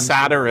 Adams is a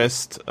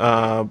satirist,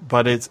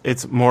 but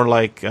it's more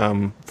like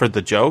for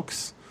the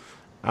jokes.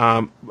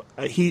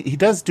 He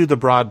does do the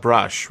broad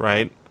brush,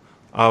 right?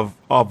 Of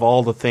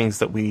all the things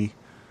that we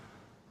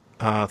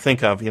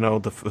think of,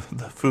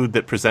 the food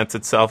that presents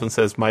itself and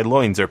says, "My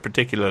loins are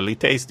particularly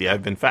tasty.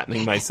 I've been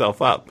fattening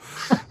myself up."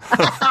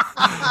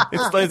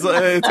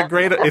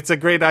 It's a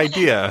great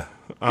idea,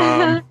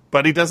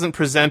 but he doesn't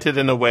present it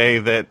in a way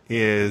that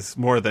is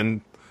more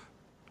than.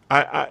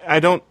 I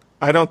don't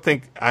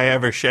think I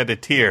ever shed a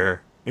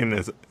tear in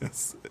his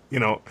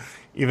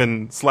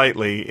even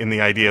slightly in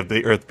the idea of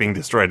the Earth being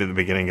destroyed at the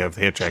beginning of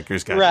The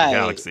Hitchhiker's Guide to the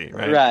Galaxy,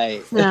 right?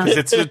 Right. Because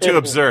it's too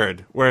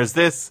absurd. Whereas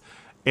this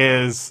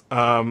is,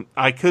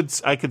 I could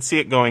see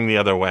it going the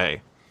other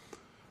way.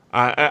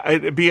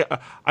 I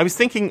was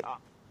thinking,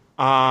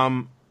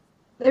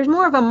 there's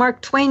more of a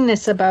Mark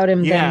Twainness about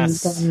him.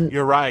 Yes, than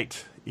you're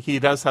right. He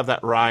does have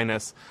that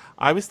wryness.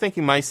 I was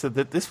thinking, Maisa,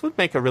 that this would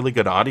make a really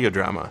good audio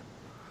drama.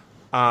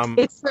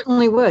 It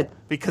certainly would.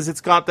 Because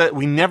it's got that,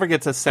 we never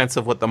get a sense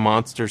of what the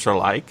monsters are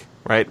like,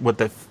 right? What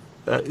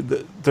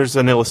there's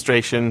an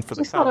illustration for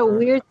the Just got a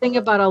weird thing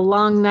about a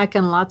long neck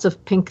and lots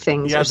of pink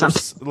things or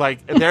something.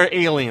 Like, they're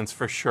aliens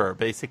for sure.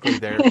 Basically,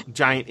 they're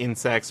giant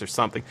insects or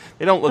something.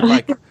 They don't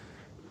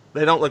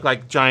look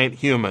like giant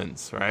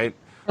humans, right?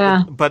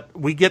 Yeah. But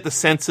we get the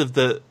sense of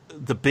the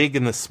big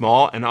and the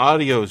small, and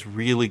audio is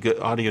really good.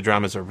 Audio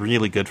dramas are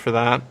really good for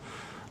that.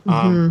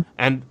 And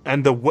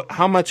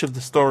how much of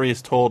the story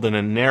is told in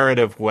a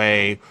narrative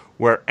way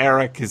where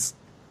Eric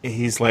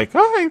he's like,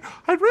 I'd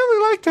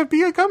really like to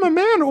become a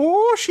man.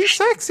 Oh, she's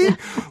sexy,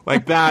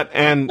 like that,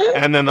 and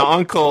then the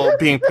uncle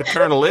being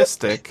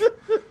paternalistic.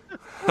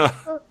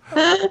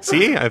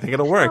 See, I think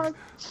it'll work.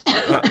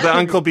 The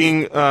uncle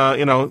being,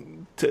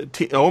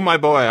 oh my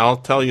boy, I'll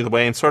tell you the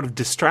way, and sort of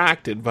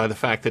distracted by the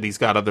fact that he's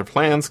got other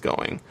plans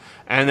going,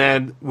 and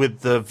then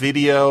with the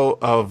video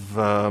of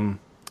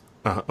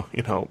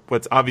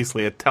what's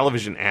obviously a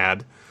television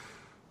ad,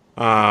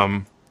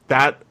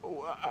 that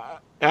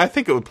I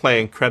think it would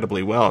play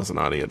incredibly well as an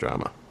audio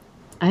drama.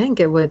 I think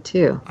it would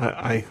too.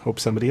 I hope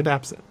somebody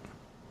adapts it.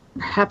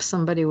 Perhaps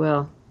somebody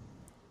will.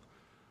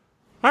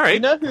 All right. You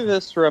know who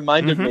this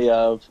reminded me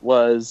of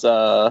was,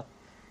 and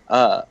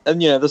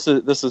this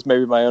is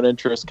maybe my own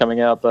interest coming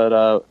out,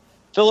 but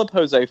Philip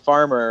Jose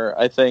Farmer,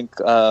 I think,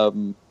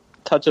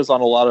 touches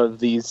on a lot of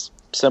these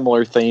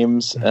similar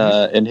themes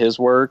in his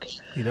work.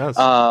 He does.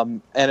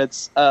 And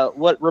it's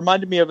what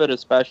reminded me of it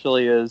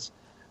especially is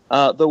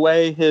the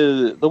way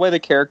the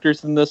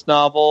characters in this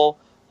novel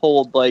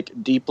hold like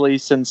deeply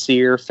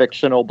sincere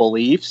fictional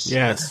beliefs.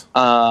 Yes.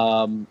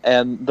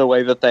 And the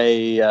way that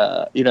they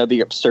the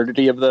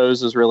absurdity of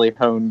those is really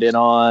honed in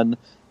on,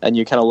 and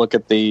you kind of look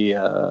at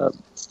the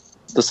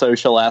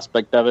social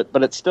aspect of it,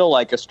 but it's still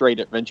like a straight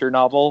adventure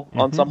novel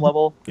on some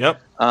level.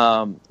 Yep.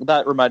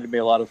 That reminded me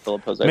a lot of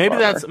Philip Jose Maybe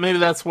Farmer. maybe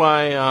that's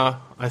why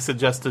I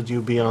suggested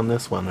you be on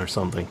this one or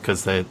something,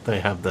 because they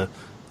have the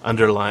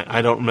underlying.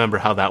 I don't remember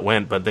how that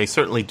went, but they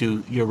certainly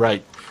do. You're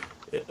right.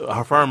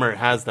 Farmer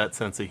has that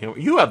sense of humor.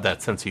 You have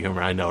that sense of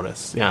humor, I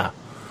notice. Yeah.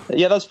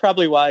 Yeah, that's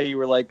probably why you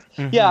were like,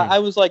 yeah, I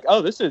was like,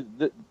 oh, this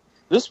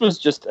was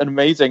just an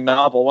amazing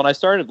novel. When I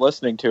started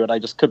listening to it, I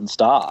just couldn't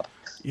stop.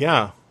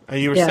 Yeah.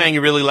 You were saying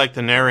you really like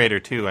the narrator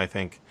too, I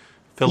think.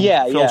 Phil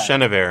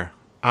Chenevert.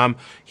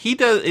 He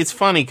does. It's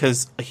funny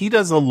because he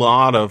does a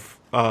lot of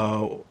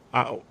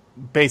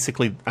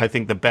basically, I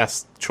think, the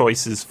best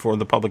choices for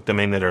the public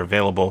domain that are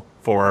available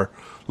for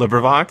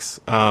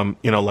LibriVox.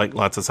 Like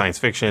lots of science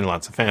fiction,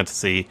 lots of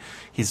fantasy.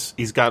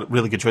 He's got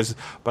really good choices,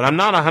 but I'm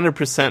not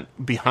 100%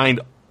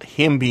 behind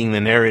him being the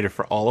narrator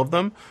for all of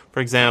them. For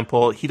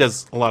example, he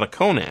does a lot of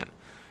Conan.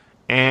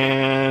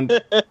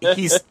 And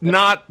he's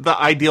not the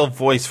ideal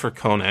voice for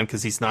Conan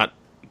because he's not,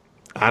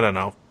 I don't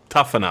know,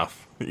 tough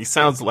enough. He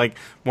sounds like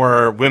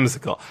more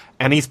whimsical.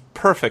 And he's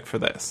perfect for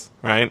this,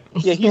 right?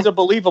 Yeah, he's a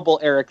believable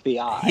Eric the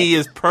Eye. He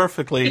is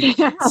perfectly...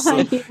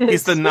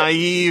 he's the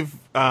naive,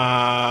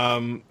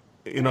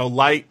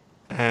 light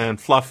and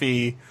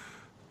fluffy.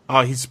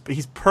 Oh, he's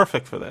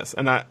perfect for this.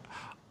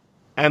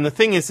 And the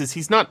thing is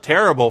he's not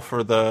terrible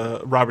for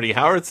the Robert E.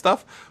 Howard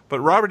stuff, but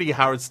Robert E.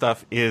 Howard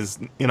stuff is,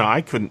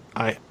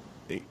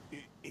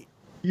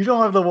 You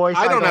don't have the voice.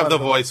 I don't have the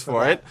voice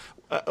for it.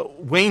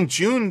 Wayne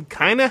June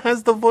kind of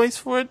has the voice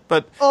for it,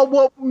 but... Oh,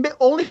 well,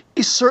 only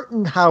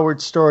certain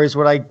Howard stories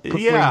would I put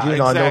Wayne June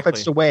on, no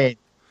offense to Wayne.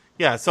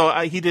 Yeah, so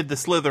he did The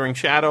Slithering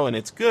Shadow, and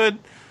it's good.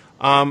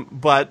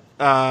 But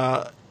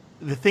the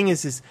thing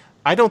is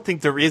I don't think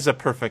there is a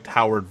perfect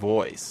Howard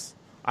voice.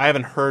 I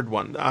haven't heard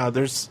one.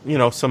 There's,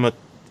 some...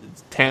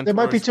 There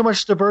might be too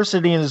much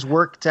diversity in his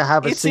work to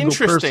have a single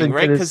person. It's interesting,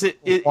 right? Because it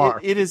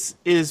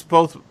is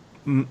both...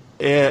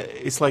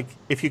 it's like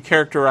if you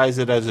characterize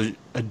it as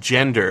a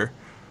gender,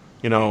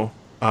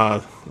 the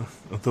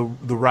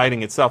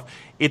writing itself,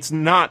 it's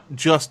not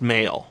just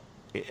male,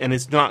 and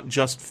it's not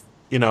just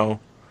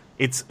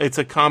it's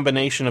a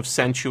combination of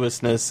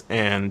sensuousness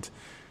and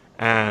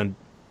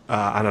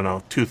I don't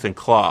know, tooth and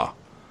claw,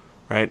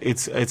 right?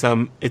 It's a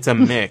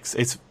mix.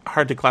 It's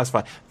hard to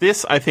classify.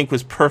 This, I think,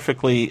 was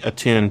perfectly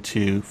attuned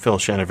to Phil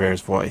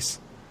Chenevert's voice.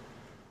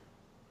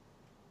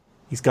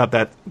 He's got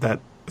that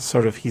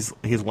sort of he's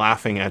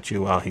laughing at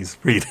you while he's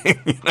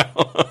reading,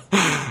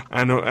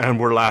 and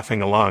we're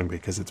laughing along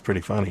because it's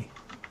pretty funny.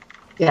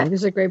 Yeah,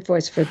 there's a great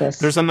voice for this.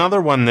 There's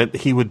another one that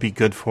he would be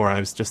good for. I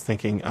was just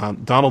thinking,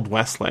 Donald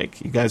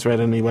Westlake. You guys read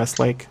any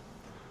Westlake?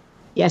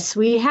 Yes,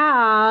 we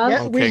have.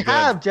 Yes, we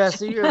have,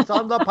 Jesse. It's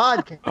on the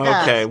podcast.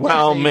 Okay,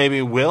 well,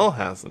 maybe Will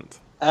hasn't.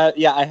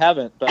 Yeah, I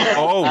haven't, but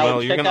Oh, I'll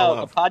well, you're check gonna out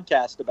love. a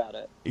podcast about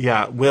it.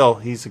 Yeah, Will,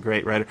 he's a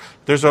great writer.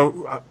 There's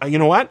you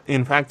know what?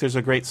 In fact, there's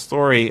a great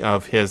story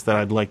of his that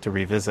I'd like to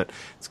revisit,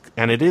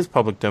 and it is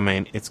public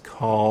domain. It's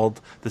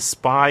called "The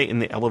Spy in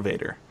the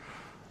Elevator,"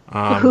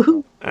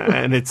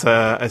 and it's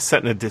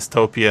set in a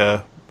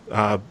dystopia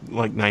like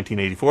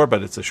 1984,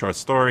 but it's a short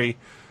story.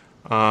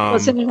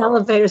 What's in an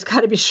elevator? It's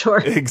got to be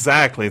short.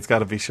 Exactly, it's got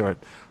to be short.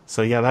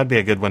 So yeah, that'd be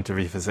a good one to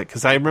revisit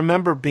because I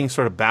remember being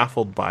sort of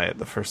baffled by it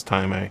the first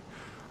time I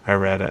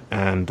read it,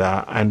 and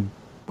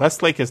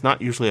Westlake is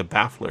not usually a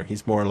baffler.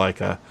 He's more like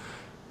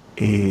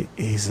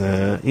he's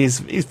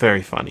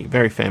very funny,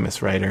 very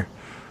famous writer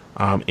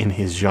in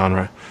his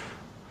genre.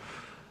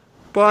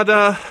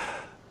 But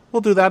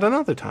we'll do that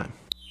another time.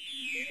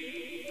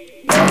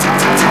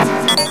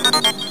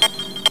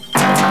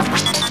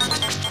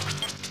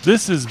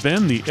 This has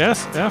been the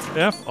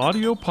SFF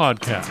Audio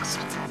Podcast.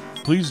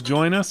 Please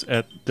join us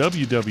at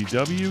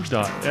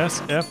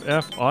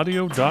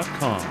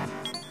www.sffaudio.com.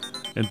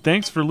 And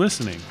thanks for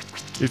listening.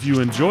 If you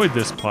enjoyed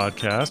this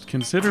podcast,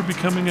 consider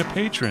becoming a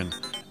patron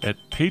at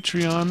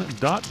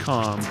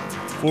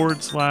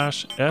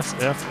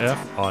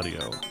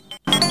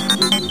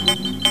patreon.com/SFFaudio.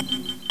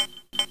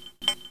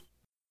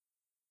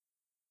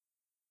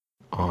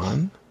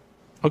 On.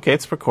 Okay,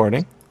 it's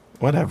recording.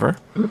 Whatever.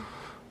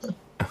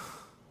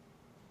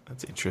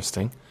 That's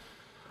interesting.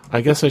 I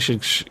guess I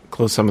should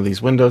close some of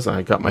these windows.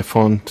 I got my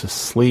phone to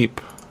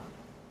sleep.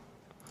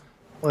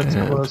 Let's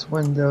close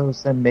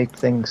windows and make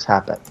things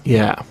happen.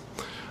 Yeah.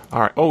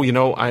 All right. Oh,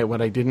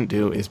 what I didn't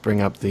do is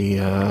bring up the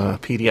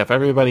PDF.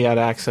 Everybody had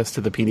access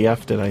to the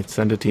PDF. Did I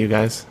send it to you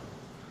guys?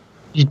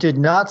 You did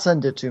not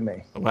send it to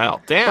me.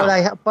 Well,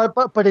 damn.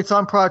 But it's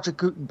on Project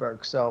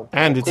Gutenberg, so.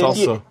 And it's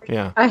also,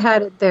 yeah. I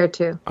had it there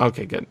too.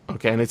 Okay, good.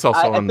 Okay, and it's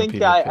also on the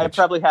PDF I page.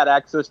 probably had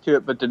access to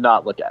it, but did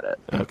not look at it.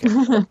 Okay.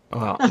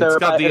 Well, So it's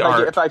got the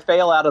art. if I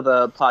fail out of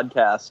the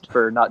podcast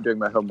for not doing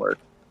my homework,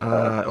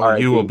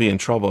 you will be in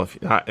trouble if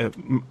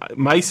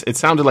Mice. It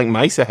sounded like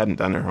Misa hadn't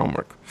done her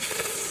homework.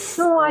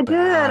 No, I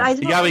did.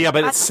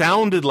 But it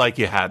sounded like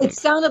you hadn't. It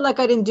sounded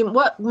like I didn't do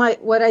what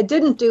I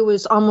didn't do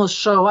was almost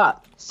show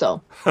up.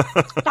 So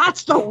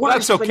that's the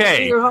worst. That's okay. When you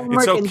do your homework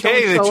It's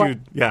okay and that don't you. show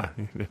up. Yeah.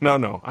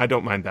 No, I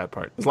don't mind that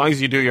part. As long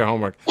as you do your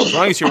homework. As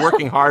long as you're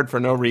working hard for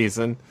no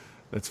reason,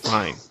 that's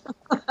fine.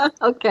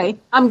 Okay,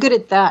 I'm good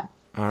at that.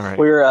 All right.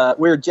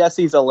 we're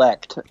Jesse's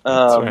elect.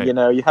 right.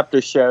 You have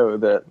to show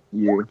that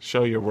you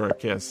Show your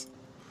work. Yes.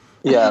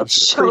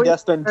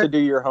 predestined to do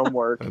your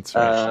homework. That's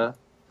right.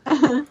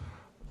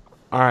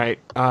 All right.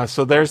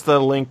 So there's the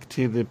link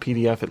to the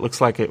PDF. It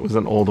looks like it was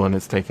an old one.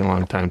 It's taking a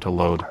long time to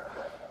load.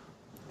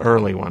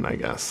 Early one, I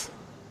guess.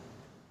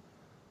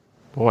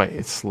 Boy,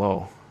 it's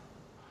slow.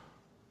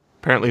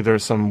 Apparently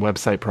there's some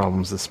website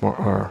problems this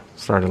morning, or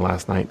started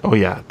last night. Oh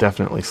yeah,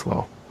 definitely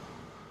slow.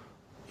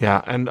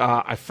 Yeah, and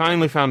I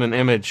finally found an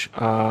image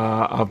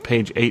of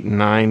page 8 and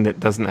 9 that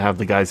doesn't have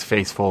the guy's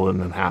face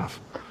folded in half.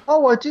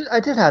 Oh, I did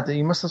have that.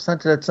 You must have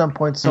sent it at some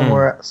point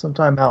somewhere,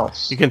 sometime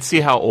else. You can see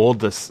how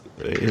old the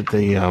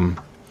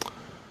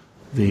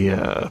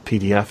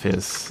PDF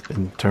is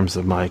in terms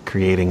of my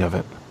creating of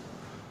it.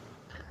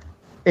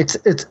 It's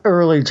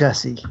early,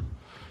 Jesse.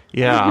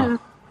 Yeah.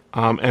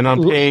 And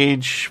on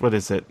page,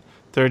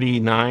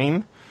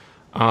 39,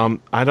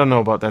 I don't know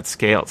about that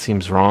scale. It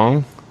seems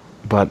wrong,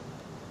 but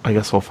I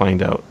guess we'll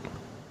find out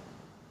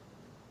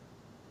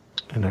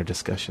in our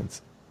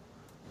discussions.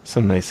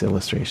 Some nice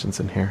illustrations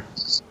in here.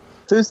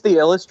 Who's the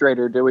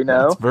illustrator? Do we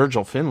know? That's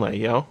Virgil Finlay,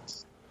 yo.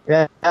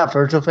 Yeah,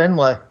 Virgil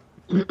Finlay.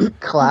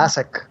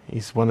 Classic.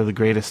 He's one of the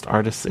greatest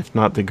artists, if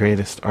not the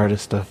greatest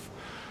artist of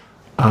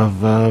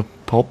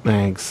pulp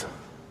mags.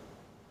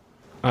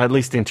 At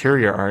least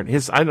interior art.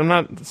 I'm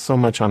not so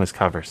much on his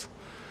covers,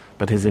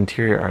 but his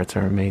interior arts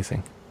are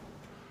amazing.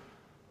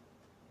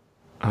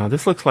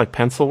 This looks like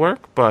pencil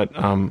work, but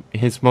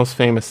his most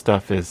famous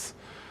stuff is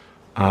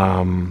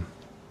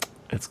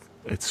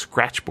it's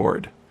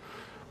scratchboard,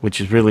 which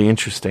is really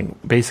interesting.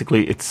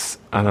 Basically, it's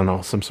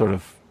some sort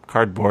of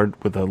cardboard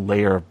with a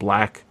layer of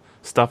black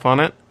stuff on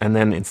it, and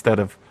then instead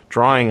of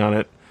drawing on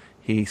it,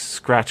 he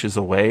scratches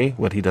away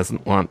what he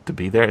doesn't want to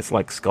be there. It's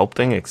like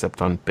sculpting,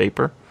 except on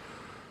paper.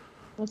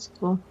 That's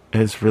cool.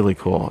 It's really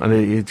cool, and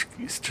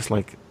it's just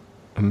like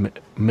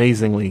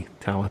amazingly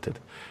talented.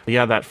 But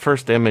yeah, that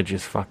first image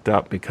is fucked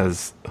up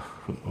because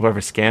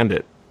whoever scanned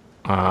it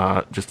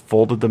just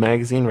folded the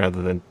magazine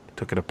rather than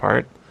took it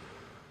apart.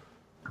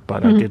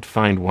 But I did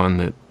find one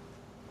that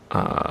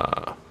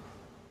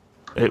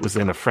it was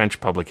in a French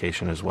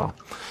publication as well.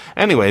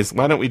 Anyways,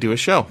 why don't we do a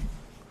show?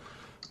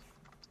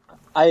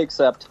 I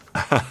accept.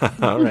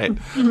 All right.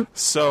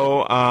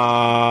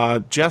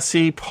 So,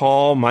 Jesse,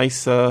 Paul,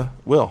 Misa,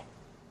 Will.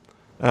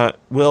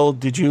 Will,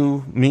 did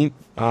you meet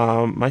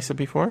Misa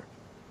before?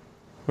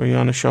 Were you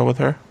on a show with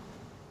her?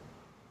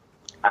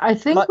 I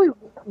think we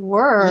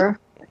were.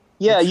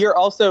 Yeah, you're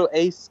also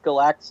Ace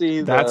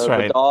Galaxy, That's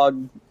right. the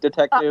dog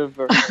detective.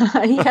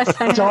 Yes,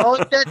 I know.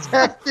 Dog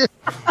detective.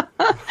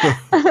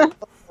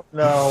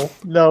 No,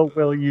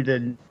 Will, you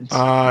didn't.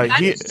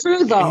 That's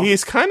true, though.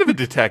 He's kind of a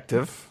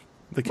detective.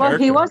 The character.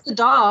 Well, he was the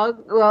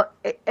dog. Well,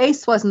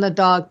 Ace wasn't the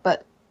dog,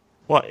 but...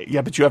 Well,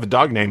 yeah, but you have a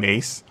dog named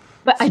Ace.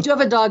 But I do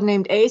have a dog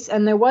named Ace,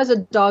 and there was a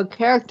dog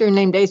character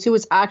named Ace who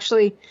was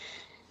actually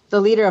the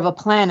leader of a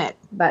planet.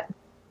 But,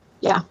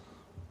 yeah.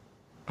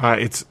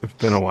 It's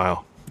been a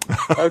while.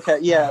 Okay,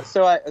 yeah.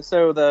 So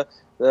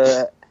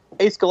the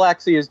Ace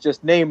Galaxy is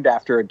just named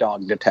after a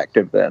dog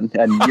detective, then,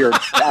 and your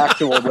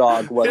actual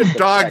dog was the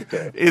dog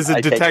detective. is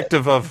a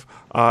detective of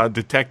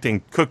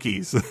detecting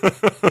cookies.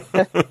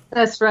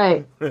 That's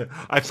right.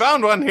 I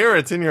found one here.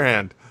 It's in your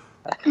hand.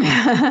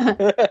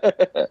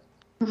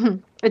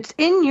 It's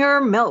in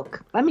your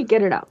milk. Let me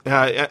get it out.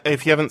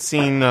 If you haven't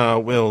seen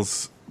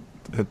Will's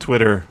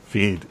Twitter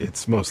feed,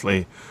 it's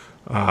mostly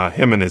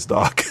him and his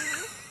dog.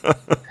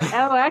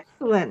 Oh,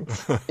 excellent.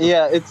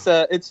 Yeah, it's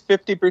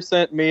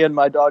 50% me and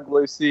my dog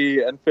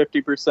Lucy, and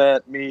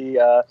 50% me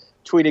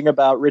tweeting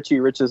about Richie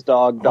Rich's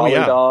dog, Dolly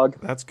Dog.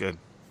 That's good.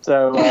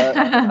 So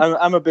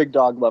I'm a big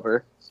dog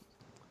lover.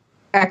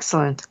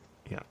 Excellent.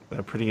 Yeah,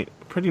 they're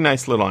pretty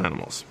nice little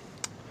animals.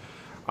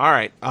 All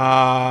right,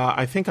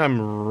 I think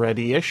I'm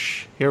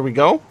ready-ish. Here we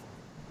go.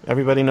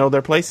 Everybody know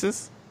their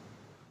places?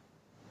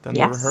 Done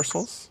the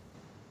rehearsals?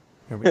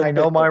 Here we go. I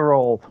know my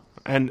role.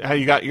 And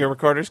you got your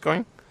recorders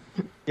going?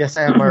 Yes,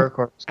 I have my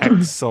recorders.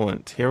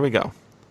 Excellent. Here we go.